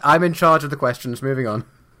 on. I'm in charge of the questions. Moving on.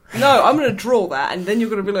 No, I'm going to draw that, and then you're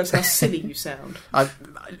going to realise how silly you sound. I'm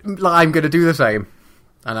going to do the same,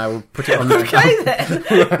 and I will put it on. Okay then.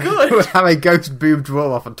 Good. We'll have a ghost boob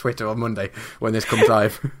draw off on Twitter on Monday when this comes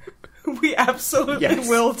live. We absolutely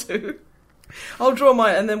will do. I'll draw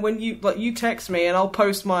mine, and then when you text me, and I'll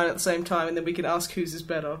post mine at the same time, and then we can ask whose is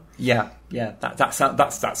better. Yeah. That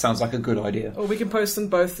sounds like a good idea. Or we can post them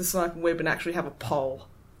both to Snipe and Wib and actually have a poll.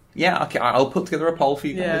 Yeah, okay, I'll put together a poll for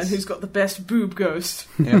you guys. Yeah, and who's got the best boob ghost?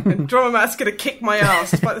 Yeah. And Drama Matt's gonna kick my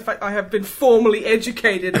ass, despite the fact I have been formally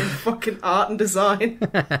educated in fucking art and design.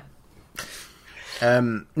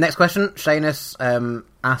 Next question. Seamus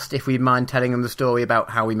asked if we'd mind telling him the story about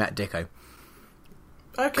how we met Dicko.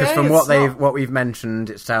 Okay. Because from what we've mentioned,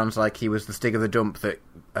 it sounds like he was the Stig of the Dump that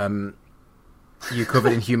you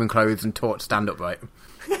covered in human clothes and taught stand up right.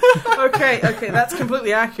 Okay, that's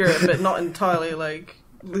completely accurate, but not entirely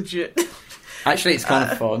legit. Actually, it's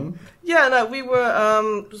kind of fun. Yeah, no, we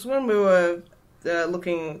were it was when we were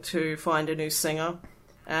looking to find a new singer,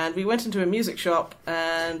 and we went into a music shop,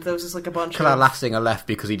 and there was just a bunch of... Our last singer left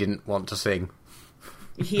because he didn't want to sing.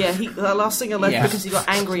 Yeah, our last singer left because he got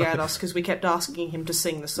angry at us because we kept asking him to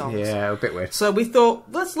sing the songs. Yeah, a bit weird. So we thought,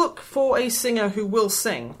 let's look for a singer who will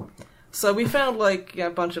sing. So we found a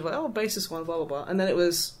bunch of bassist one, blah blah blah, and then it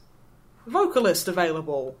was vocalist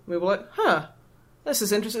available. We were like, this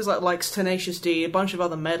is interesting. It's likes Tenacious D, a bunch of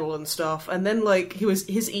other metal and stuff, and then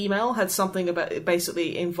his email had something about it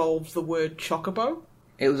basically involved the word chocobo.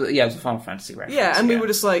 It was a Final Fantasy reference. Yeah, and we were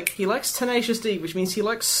just like, he likes Tenacious D, which means he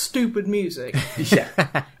likes stupid music.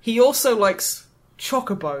 Yeah. He also likes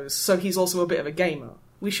chocobos, so he's also a bit of a gamer.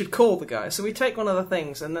 We should call the guy. So we take one of the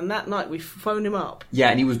things, and then that night we phone him up. Yeah,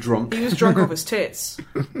 and he was drunk. He was drunk off his tits.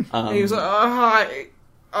 And he was like, hi,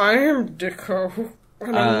 I am Dicko,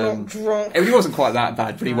 and I'm not drunk. He wasn't quite that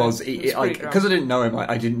bad, but he was. Because I didn't know him,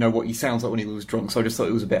 I didn't know what he sounds like when he was drunk, so I just thought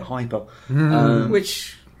it was a bit hyper.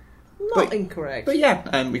 Which... Not incorrect. But yeah,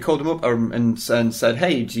 and we called him up and said,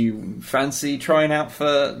 hey, do you fancy trying out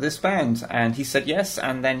for this band? And he said yes,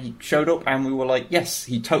 and then he showed up and we were like, yes,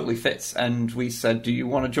 he totally fits. And we said, do you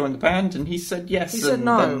want to join the band? And he said yes. He said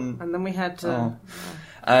no, and then we had to...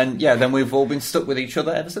 And yeah, then we've all been stuck with each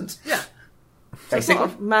other ever since. Yeah. It's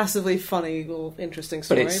not a massively funny or interesting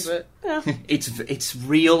story, but yeah. It's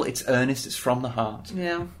real, it's earnest, it's from the heart.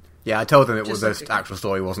 Yeah. Yeah, I told them the actual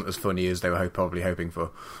story wasn't as funny as they were probably hoping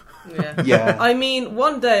for. Yeah. Yeah. I mean,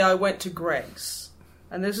 one day I went to Greg's,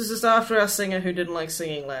 and this was just after our singer who didn't like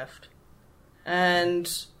singing left. And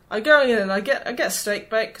I go in and I get a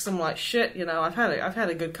steak bake because I'm like, shit, I've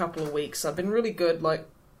had a good couple of weeks. I've been really good,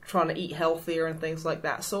 trying to eat healthier and things like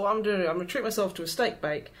that. So what I'm gonna treat myself to a steak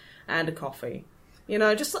bake and a coffee,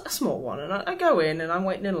 just a small one. And I go in and I'm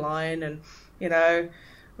waiting in line, and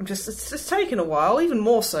it's taken a while, even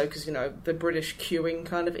more so because, the British queuing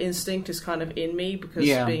kind of instinct is kind of in me because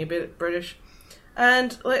being a bit British.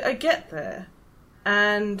 And, I get there,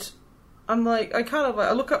 and I'm like,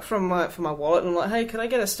 I look up from my wallet, and I'm like, hey, can I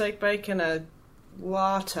get a steak bake and a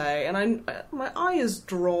latte? And my eye is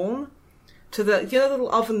drawn to the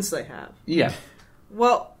little ovens they have. Yeah.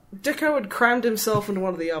 Well, Dicko had crammed himself into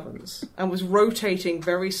one of the ovens and was rotating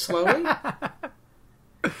very slowly.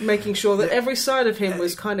 Making sure that every side of him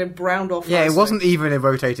was kind of browned off. Yeah, nicely. it wasn't even a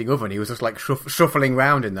rotating oven. He was just shuffling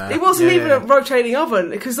around in there. It wasn't even a rotating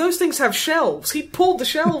oven because those things have shelves. He pulled the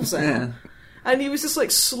shelves out, and he was just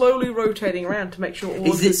slowly rotating around to make sure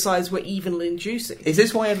all of the sides were evenly juicy. Is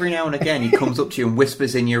this why every now and again he comes up to you and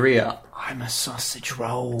whispers in your ear, "I'm a sausage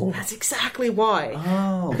roll"? That's exactly why.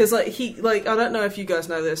 Oh, because I don't know if you guys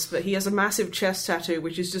know this, but he has a massive chest tattoo,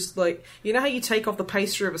 which is just how you take off the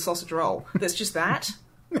pastry of a sausage roll. That's just that.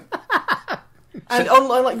 And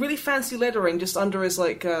on really fancy lettering just under his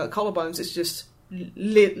collarbones, it's just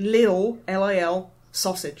Lil L-I-L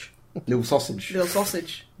sausage. Little sausage.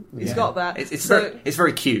 He's got that. It's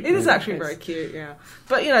very cute. It is actually very cute, yeah.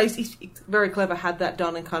 But he's very clever. Had that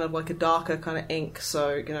done in kind of a darker kind of ink,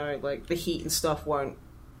 so the heat and stuff won't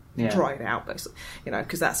dry it out, basically.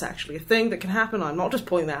 Because that's actually a thing that can happen. I'm not just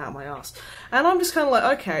pulling that out of my ass. And I'm just kind of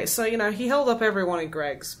like, okay, so he held up everyone in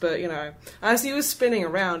Greg's, but as he was spinning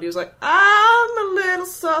around, he was like, I'm a little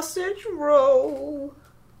sausage roll,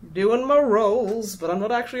 doing my rolls, but I'm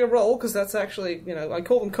not actually a roll because that's actually I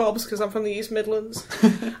call them cobs because I'm from the East Midlands.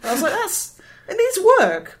 And I was like, it needs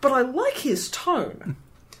work, but I like his tone.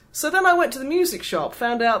 So then I went to the music shop,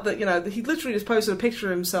 found out that, that he literally just posted a picture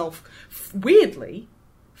of himself, weirdly,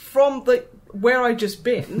 from where I'd just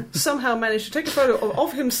been, somehow managed to take a photo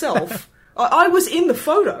of himself. I was in the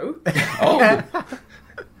photo. Oh.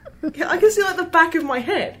 I can see, the back of my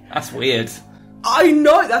head. That's weird. I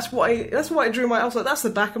know, that's why I drew I was like, that's the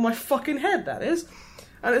back of my fucking head, that is.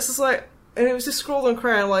 And it's just and it was just scrawled on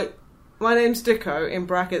crayon, my name's Dicko, in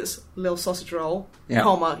brackets, Lil Sausage Roll,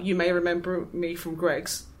 comma, you may remember me from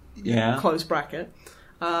Greg's, close bracket.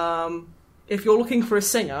 If you're looking for a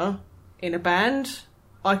singer in a band,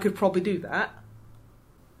 I could probably do that.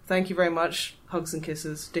 Thank you very much. Hugs and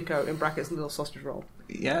kisses, Dicko, in brackets, Lil Sausage Roll.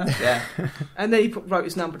 Yeah. And then he wrote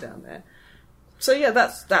his number down there. So yeah,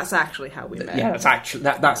 that's actually how we met. Yeah,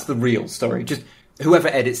 that's the real story. Just whoever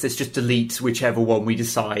edits this, just delete whichever one we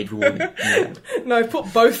decide. No,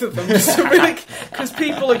 put both of them, just because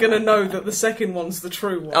people are going to know that the second one's the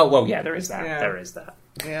true one. Oh well, yeah, there is that. Yeah. There is that.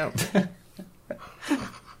 Yeah.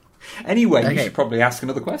 Anyway, you should probably ask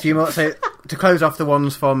another question. A few more. So to close off the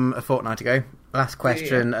ones from a fortnight ago, last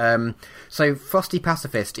question. Yeah. So Frosty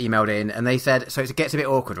Pacifist emailed in, and they said, so it gets a bit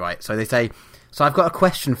awkward, right? So they say, so I've got a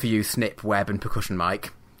question for you, Snip, Web, and Percussion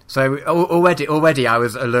Mike. So already I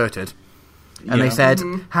was alerted. And they said,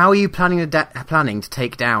 how are you planning to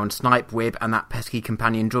take down Snipe, Wib, and that pesky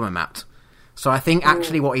companion drummer, Matt? So I think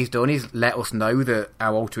actually what he's done is let us know that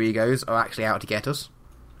our alter egos are actually out to get us.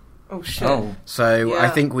 Oh, shit. So I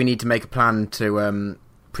think we need to make a plan to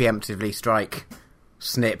preemptively strike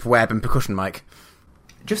Snip, Web, and Percussion Mike.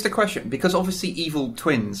 Just a question, because obviously evil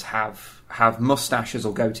twins have mustaches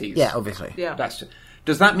or goatees. Yeah, obviously. Yeah.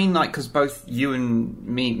 Does that mean, because both you and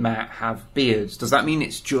me, Matt, have beards, does that mean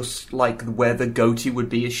it's just, where the goatee would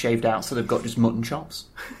be is shaved out, so they've got just mutton chops?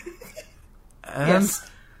 Yes.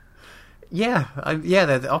 Yeah,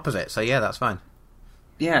 they're the opposite, so yeah, that's fine.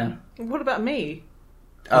 Yeah. What about me?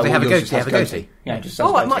 They have a goatee. Yeah, just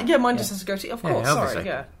mine just has a goatee, of course, sorry,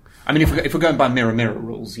 yeah. I mean, if we're going by mirror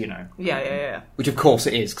rules, Yeah. Which of course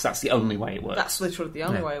it is, because that's the only way it works. That's literally the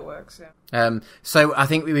only way it works, yeah. So I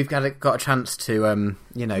think we've got a chance to,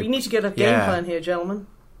 We need to get a game plan here, gentlemen.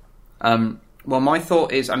 Well, my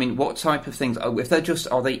thought is, what type of things, if they're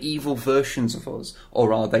are they evil versions of us,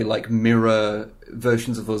 or are they, mirror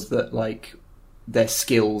versions of us that, their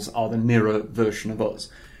skills are the mirror version of us?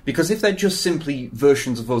 Because if they're just simply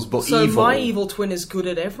versions of us, but evil... So my evil twin is good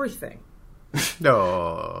at everything.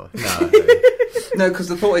 No. No, because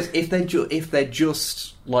the thought is, if they're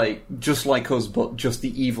just like us, but just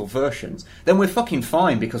the evil versions, then we're fucking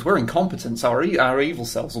fine because we're incompetent. So our evil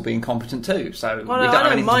selves will be incompetent too. So we don't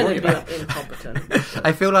have anything to worry about. Incompetent.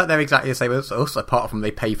 I feel like they're exactly the same as us, apart from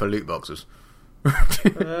they pay for loot boxes.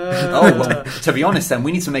 Well, to be honest, then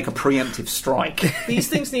we need to make a preemptive strike. These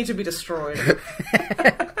things need to be destroyed.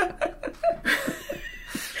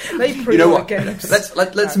 You know what?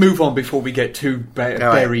 Let's move on before we get too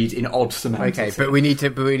buried in odd semantics. Okay, but we need to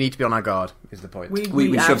be on our guard. Is the point? We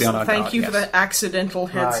should be on our guard. Thank you for the accidental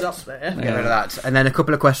heads up there. Get rid of that. And then a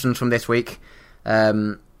couple of questions from this week.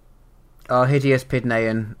 Our hideous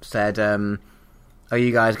Pidnean said, "Are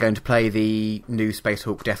you guys going to play the new Space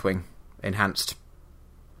Hulk Deathwing enhanced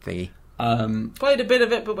thingy?" Played a bit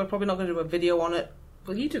of it, but we're probably not going to do a video on it.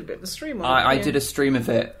 Well, you did a bit of a stream on it. I did a stream of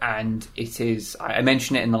it, and it is... I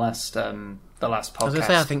mentioned it in the last podcast. I was going to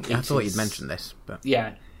say, I thought you'd mentioned this. But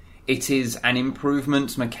yeah. It is an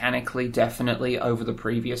improvement mechanically, definitely, over the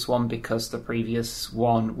previous one, because the previous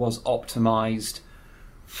one was optimised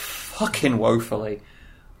fucking woefully.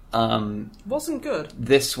 Wasn't good.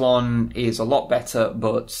 This one is a lot better,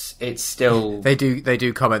 but it's still... They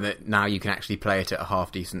do comment that now you can actually play it at a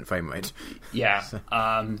half decent frame rate. Yeah. So.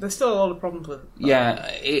 There's still a lot of problems with it. Yeah,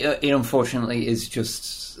 it unfortunately is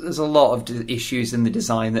just... There's a lot of issues in the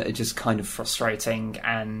design that are just kind of frustrating,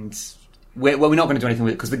 and we're not going to do anything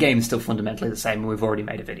with it because the game is still fundamentally the same, and we've already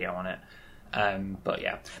made a video on it. But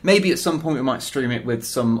yeah, maybe at some point we might stream it with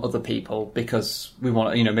some other people because we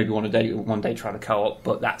want, maybe one day try the co-op.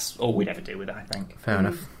 But that's all we'd ever do with it, I think. Fair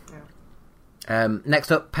enough. Yeah.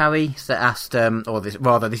 Next up, Parry asked,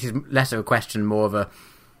 this is less of a question, more of a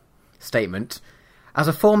statement. As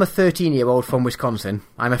a former 13-year-old from Wisconsin,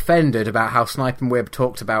 I'm offended about how Snipe and Wib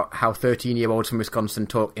talked about how 13-year-olds from Wisconsin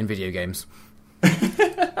talk in video games.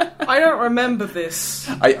 I don't remember this.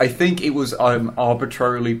 I think it was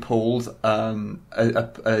arbitrarily pulled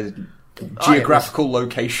a geographical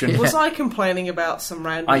location. Was I complaining about some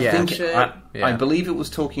random shit? I believe it was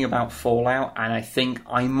talking about Fallout, and I think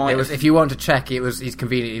I might... If you want to check, it's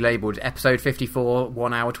conveniently labelled episode 54,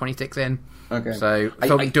 1 hour 26 in. Okay. So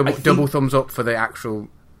double thumbs up for the actual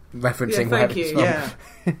referencing. Yeah, thank you, yeah.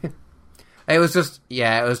 It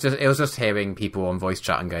was just hearing people on voice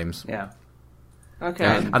chat and games. Yeah. Okay.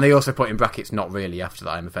 And they also put in brackets, not really after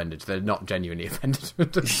that I'm offended. They're not genuinely offended.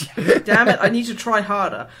 Damn it, I need to try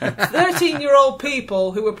harder. 13-year-old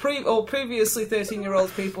people who were previously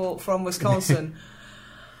 13-year-old people from Wisconsin.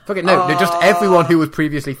 Fuck it, no, just everyone who was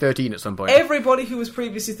previously 13 at some point. Everybody who was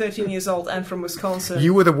previously 13 years old and from Wisconsin.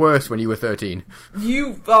 You were the worst when you were 13.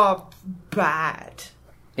 You are bad.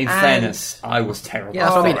 In fairness, I was terrible. Yeah,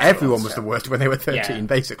 that's what I mean. Everyone was the worst when they were 13,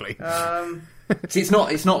 basically. See, it's not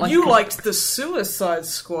like you liked the Suicide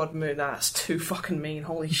Squad movie. Nah, that's too fucking mean.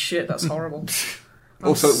 Holy shit, that's horrible.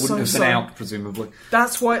 Also, it wouldn't have been out, presumably.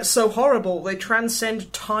 That's why it's so horrible. They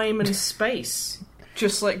transcend time and space,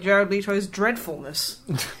 just like Jared Leto's dreadfulness.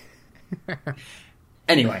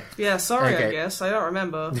 Anyway. Yeah, sorry, okay. I guess. I don't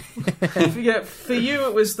remember. For you,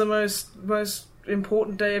 it was the most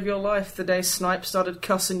important day of your life, the day Snipe started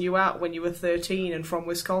cussing you out when you were 13 and from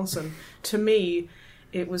Wisconsin. To me,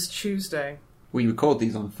 it was Tuesday. We record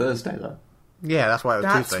these on Thursday, though. Yeah, that's why it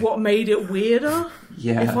was Tuesday. That's what made it weirder,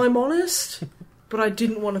 yeah. if I'm honest. But I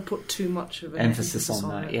didn't want to put too much of an emphasis on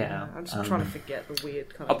that, yeah. I'm just trying to forget the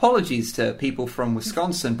weird kind of... Apologies to people from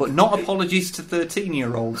Wisconsin, but not apologies to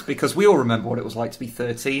 13-year-olds, because we all remember what it was like to be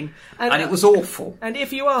 13, and it was awful. And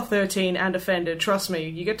if you are 13 and offended, trust me,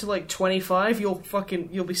 you get to like 25,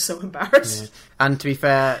 you'll be so embarrassed. Yeah. And to be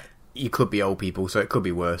fair, you could be old people, so it could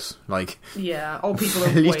be worse. Like, yeah, old people are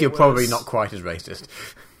at least way you're worse. Probably not quite as racist.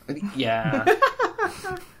 Yeah.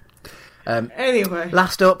 Anyway.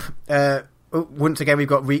 Last up, once again we've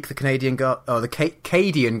got Reek the Canadian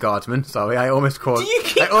Cadian Guardsman. Sorry, I almost called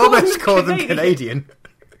them Canadian.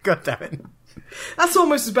 God damn it. That's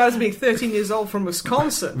almost as bad as being 13 years old from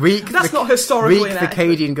Wisconsin. That's not historically Reek the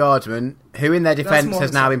Cadian Guardsman, who in their defence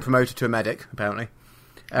has now been promoted to a medic, apparently.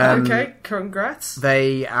 Okay, congrats.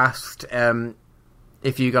 They asked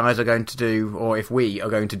if you guys are going to do, or if we are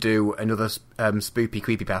going to do another spoopy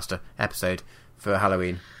creepypasta episode for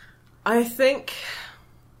Halloween.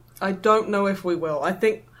 I don't know if we will. I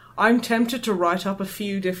think I'm tempted to write up a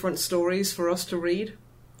few different stories for us to read.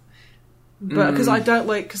 But because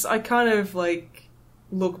I kind of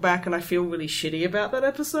look back and I feel really shitty about that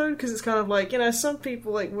episode, because it's kind of like, some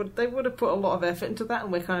people would have put a lot of effort into that,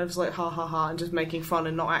 and we're kind of just like ha ha ha and just making fun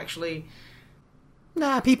and not actually.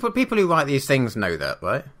 Nah, people who write these things know that,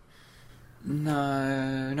 right?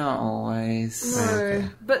 No, not always. No, okay.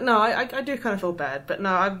 But no, I do kind of feel bad. But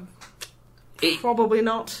no, probably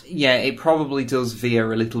not. Yeah, it probably does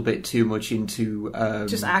veer a little bit too much into...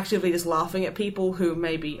 just actively just laughing at people who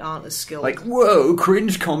maybe aren't as skilled. Like, whoa,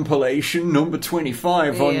 cringe compilation number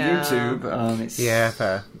 25 on YouTube. Yeah,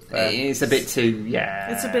 fair. It's a bit too,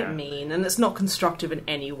 yeah. It's a bit mean, and it's not constructive in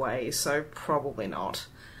any way, so probably not.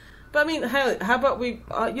 But I mean, how about we...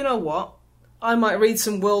 you know what? I might read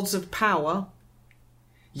some Worlds of Power.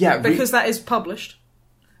 Yeah, because that is published.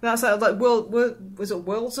 That's was it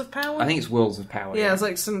Worlds of Power? I think it's Worlds of Power. Yeah, it's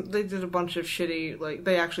like they did a bunch of shitty,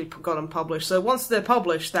 they actually got them published. So once they're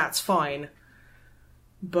published, that's fine.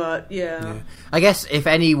 But yeah. I guess if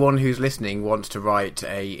anyone who's listening wants to write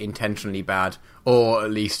a intentionally bad, or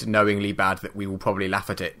at least knowingly bad that we will probably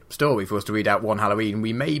laugh at it, story for us to read out one Halloween,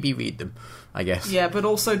 we maybe read them. I guess. Yeah, but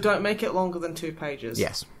also don't make it longer than 2 pages.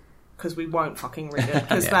 Yes. Because we won't fucking read it.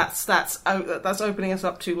 Because that's opening us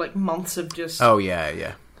up to months of just. Oh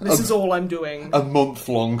yeah. This is all I'm doing. A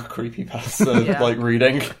month-long creepypasta,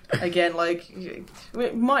 reading. Again, we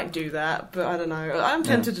might do that, but I don't know. I'm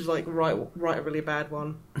tempted to, write a really bad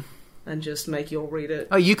one and just make you all read it.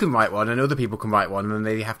 Oh, you can write one, and other people can write one, and then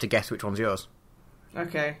they have to guess which one's yours.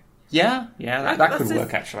 Okay. Yeah, that could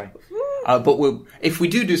work, actually. But if we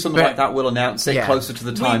do something like that, we'll announce it closer to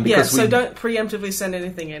the time. So don't preemptively send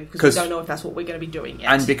anything in, because we don't know if that's what we're going to be doing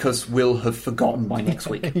yet. And because we'll have forgotten by next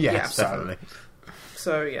week. Yes, definitely.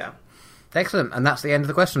 So, yeah. Excellent, and that's the end of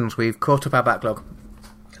the questions. We've caught up our backlog.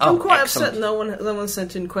 I'm quite upset no one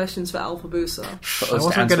sent in questions for Alpha Boosa. I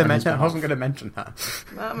wasn't going to mention that.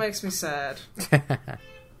 That makes me sad.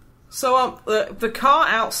 So, the car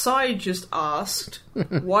outside just asked,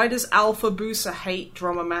 why does Alpha Boosa hate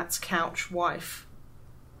Drummer Matt's couch wife?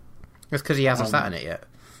 It's because he hasn't sat in it yet.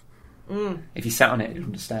 If he sat on it, he'd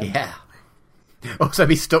understand. Yeah. Also,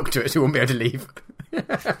 be stuck to it, so he won't be able to leave.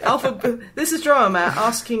 This is Drummer Matt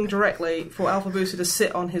asking directly for Alpha Boosa to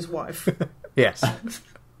sit on his wife. Yes.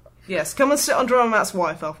 Yes, come and sit on Drummer Matt's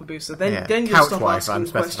wife, Alpha Boosa. Then you'll stop wife, asking I'm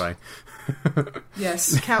specifying.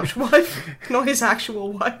 Yes, couch wife, not his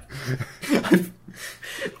actual wife.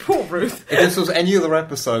 Poor Ruth. If this was any other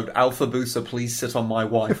episode, Alpha Boosa, please sit on my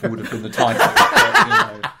wife would have been the title.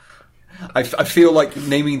 But, I feel like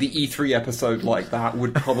naming the E3 episode like that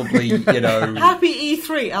would probably, Happy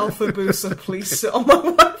E3, Alpha Booster, please sit on my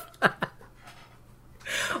wife.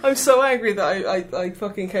 I'm so angry that I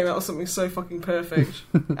fucking came out with something so fucking perfect.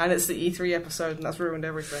 And it's the E3 episode, and that's ruined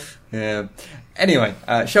everything. Yeah. Anyway,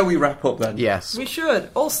 shall we wrap up then? Yes. We should.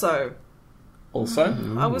 Also,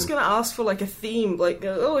 I was going to ask for, like, a theme. Like,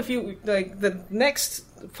 if you... Like, the next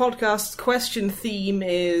podcast question theme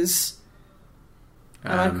is...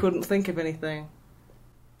 And I couldn't think of anything.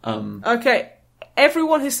 Okay.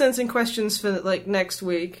 Everyone who sends in questions for, like, next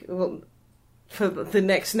week... Well, for the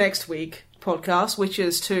next week podcast, which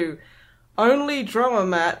is to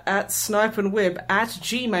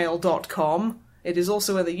onlydrummermat@snipeandwib@gmail.com. It is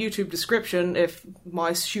also in the YouTube description if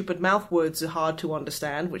my stupid mouth words are hard to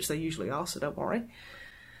understand, which they usually are, so don't worry.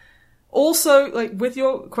 Also, like, with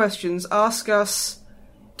your questions, ask us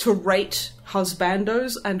to rate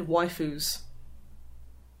husbandos and waifus.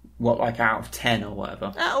 What, like out of 10 or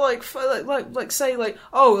whatever? Say,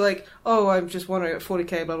 I'm just wondering at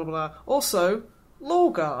 40k, blah, blah, blah. Also,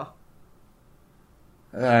 Lorgar.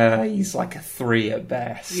 He's like a 3 at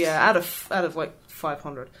best. Yeah, out of like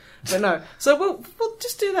 500. But no. So we'll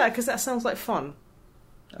just do that, because that sounds like fun.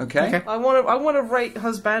 Okay. I want to rate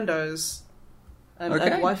husbandos and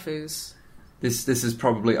waifus. This is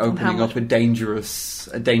probably opening up a dangerous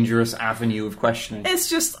avenue of questioning. It's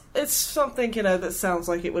something, that sounds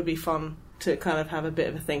like it would be fun to kind of have a bit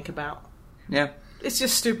of a think about. Yeah. It's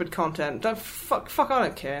just stupid content. Fuck, I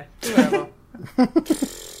don't care. Do whatever.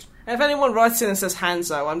 And if anyone writes in and says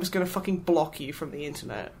Hanzo, I'm just going to fucking block you from the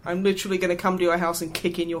internet. I'm literally going to come to your house and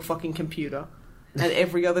kick in your fucking computer and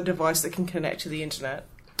every other device that can connect to the internet.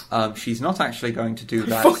 She's not actually going to do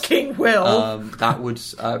that. Fucking will. That would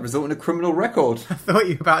result in a criminal record. I thought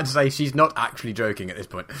you were about to say she's not actually joking at this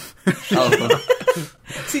point.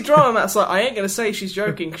 See, Drama Matt's like, I ain't going to say she's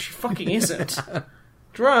joking, because she fucking isn't.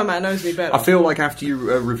 Drama Matt knows me better. I feel like after you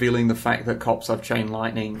revealing the fact that cops have chain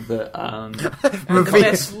lightning, that...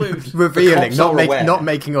 revealing, not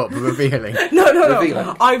making up, revealing. No.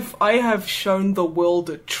 Revealing. I have shown the world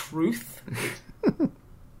a truth.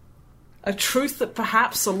 A truth that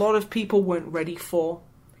perhaps a lot of people weren't ready for.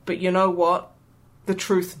 But you know what? The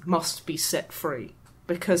truth must be set free.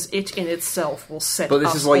 Because it in itself will set us all free.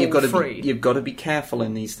 But this is why you've got to be careful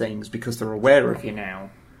in these things, because they're aware of you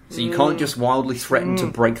now. So you can't just wildly threaten to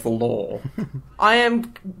break the law. I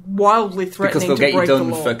am wildly threatening to break the law. Because they'll get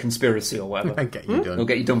you done for conspiracy or whatever. They'll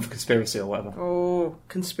get you done for conspiracy or whatever. Oh,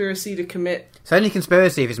 conspiracy to commit. It's only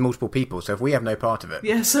conspiracy if it's multiple people, so if we have no part of it.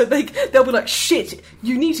 Yeah, so they'll be like, shit,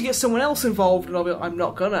 you need to get someone else involved. And I'll be like, I'm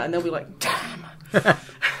not gonna. And they'll be like, damn.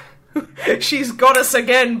 She's got us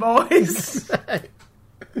again, boys.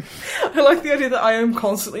 I like the idea that I am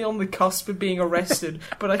constantly on the cusp of being arrested,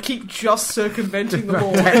 but I keep just circumventing the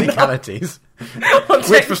law. Technicalities.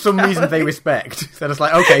 Which for some reason they respect. They're just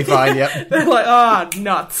like, okay, fine, yep. They're like,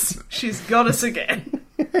 nuts. She's got us again.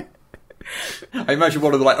 I imagine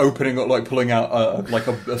one of them opening up, pulling out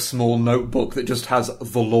a small notebook that just has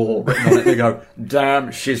the law written on it. They go,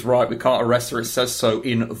 damn, she's right, we can't arrest her, it says so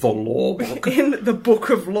in the law book. In the book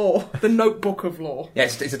of law. The notebook of law. Yeah,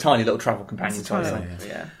 it's a tiny little travel companion type thing.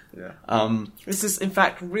 Yeah. This is, in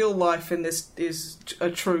fact, real life, and this is a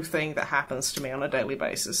true thing that happens to me on a daily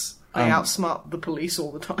basis. I outsmart the police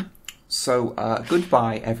all the time. So,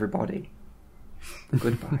 goodbye, everybody.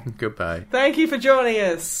 Goodbye. Goodbye. Thank you for joining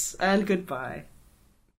us, and goodbye.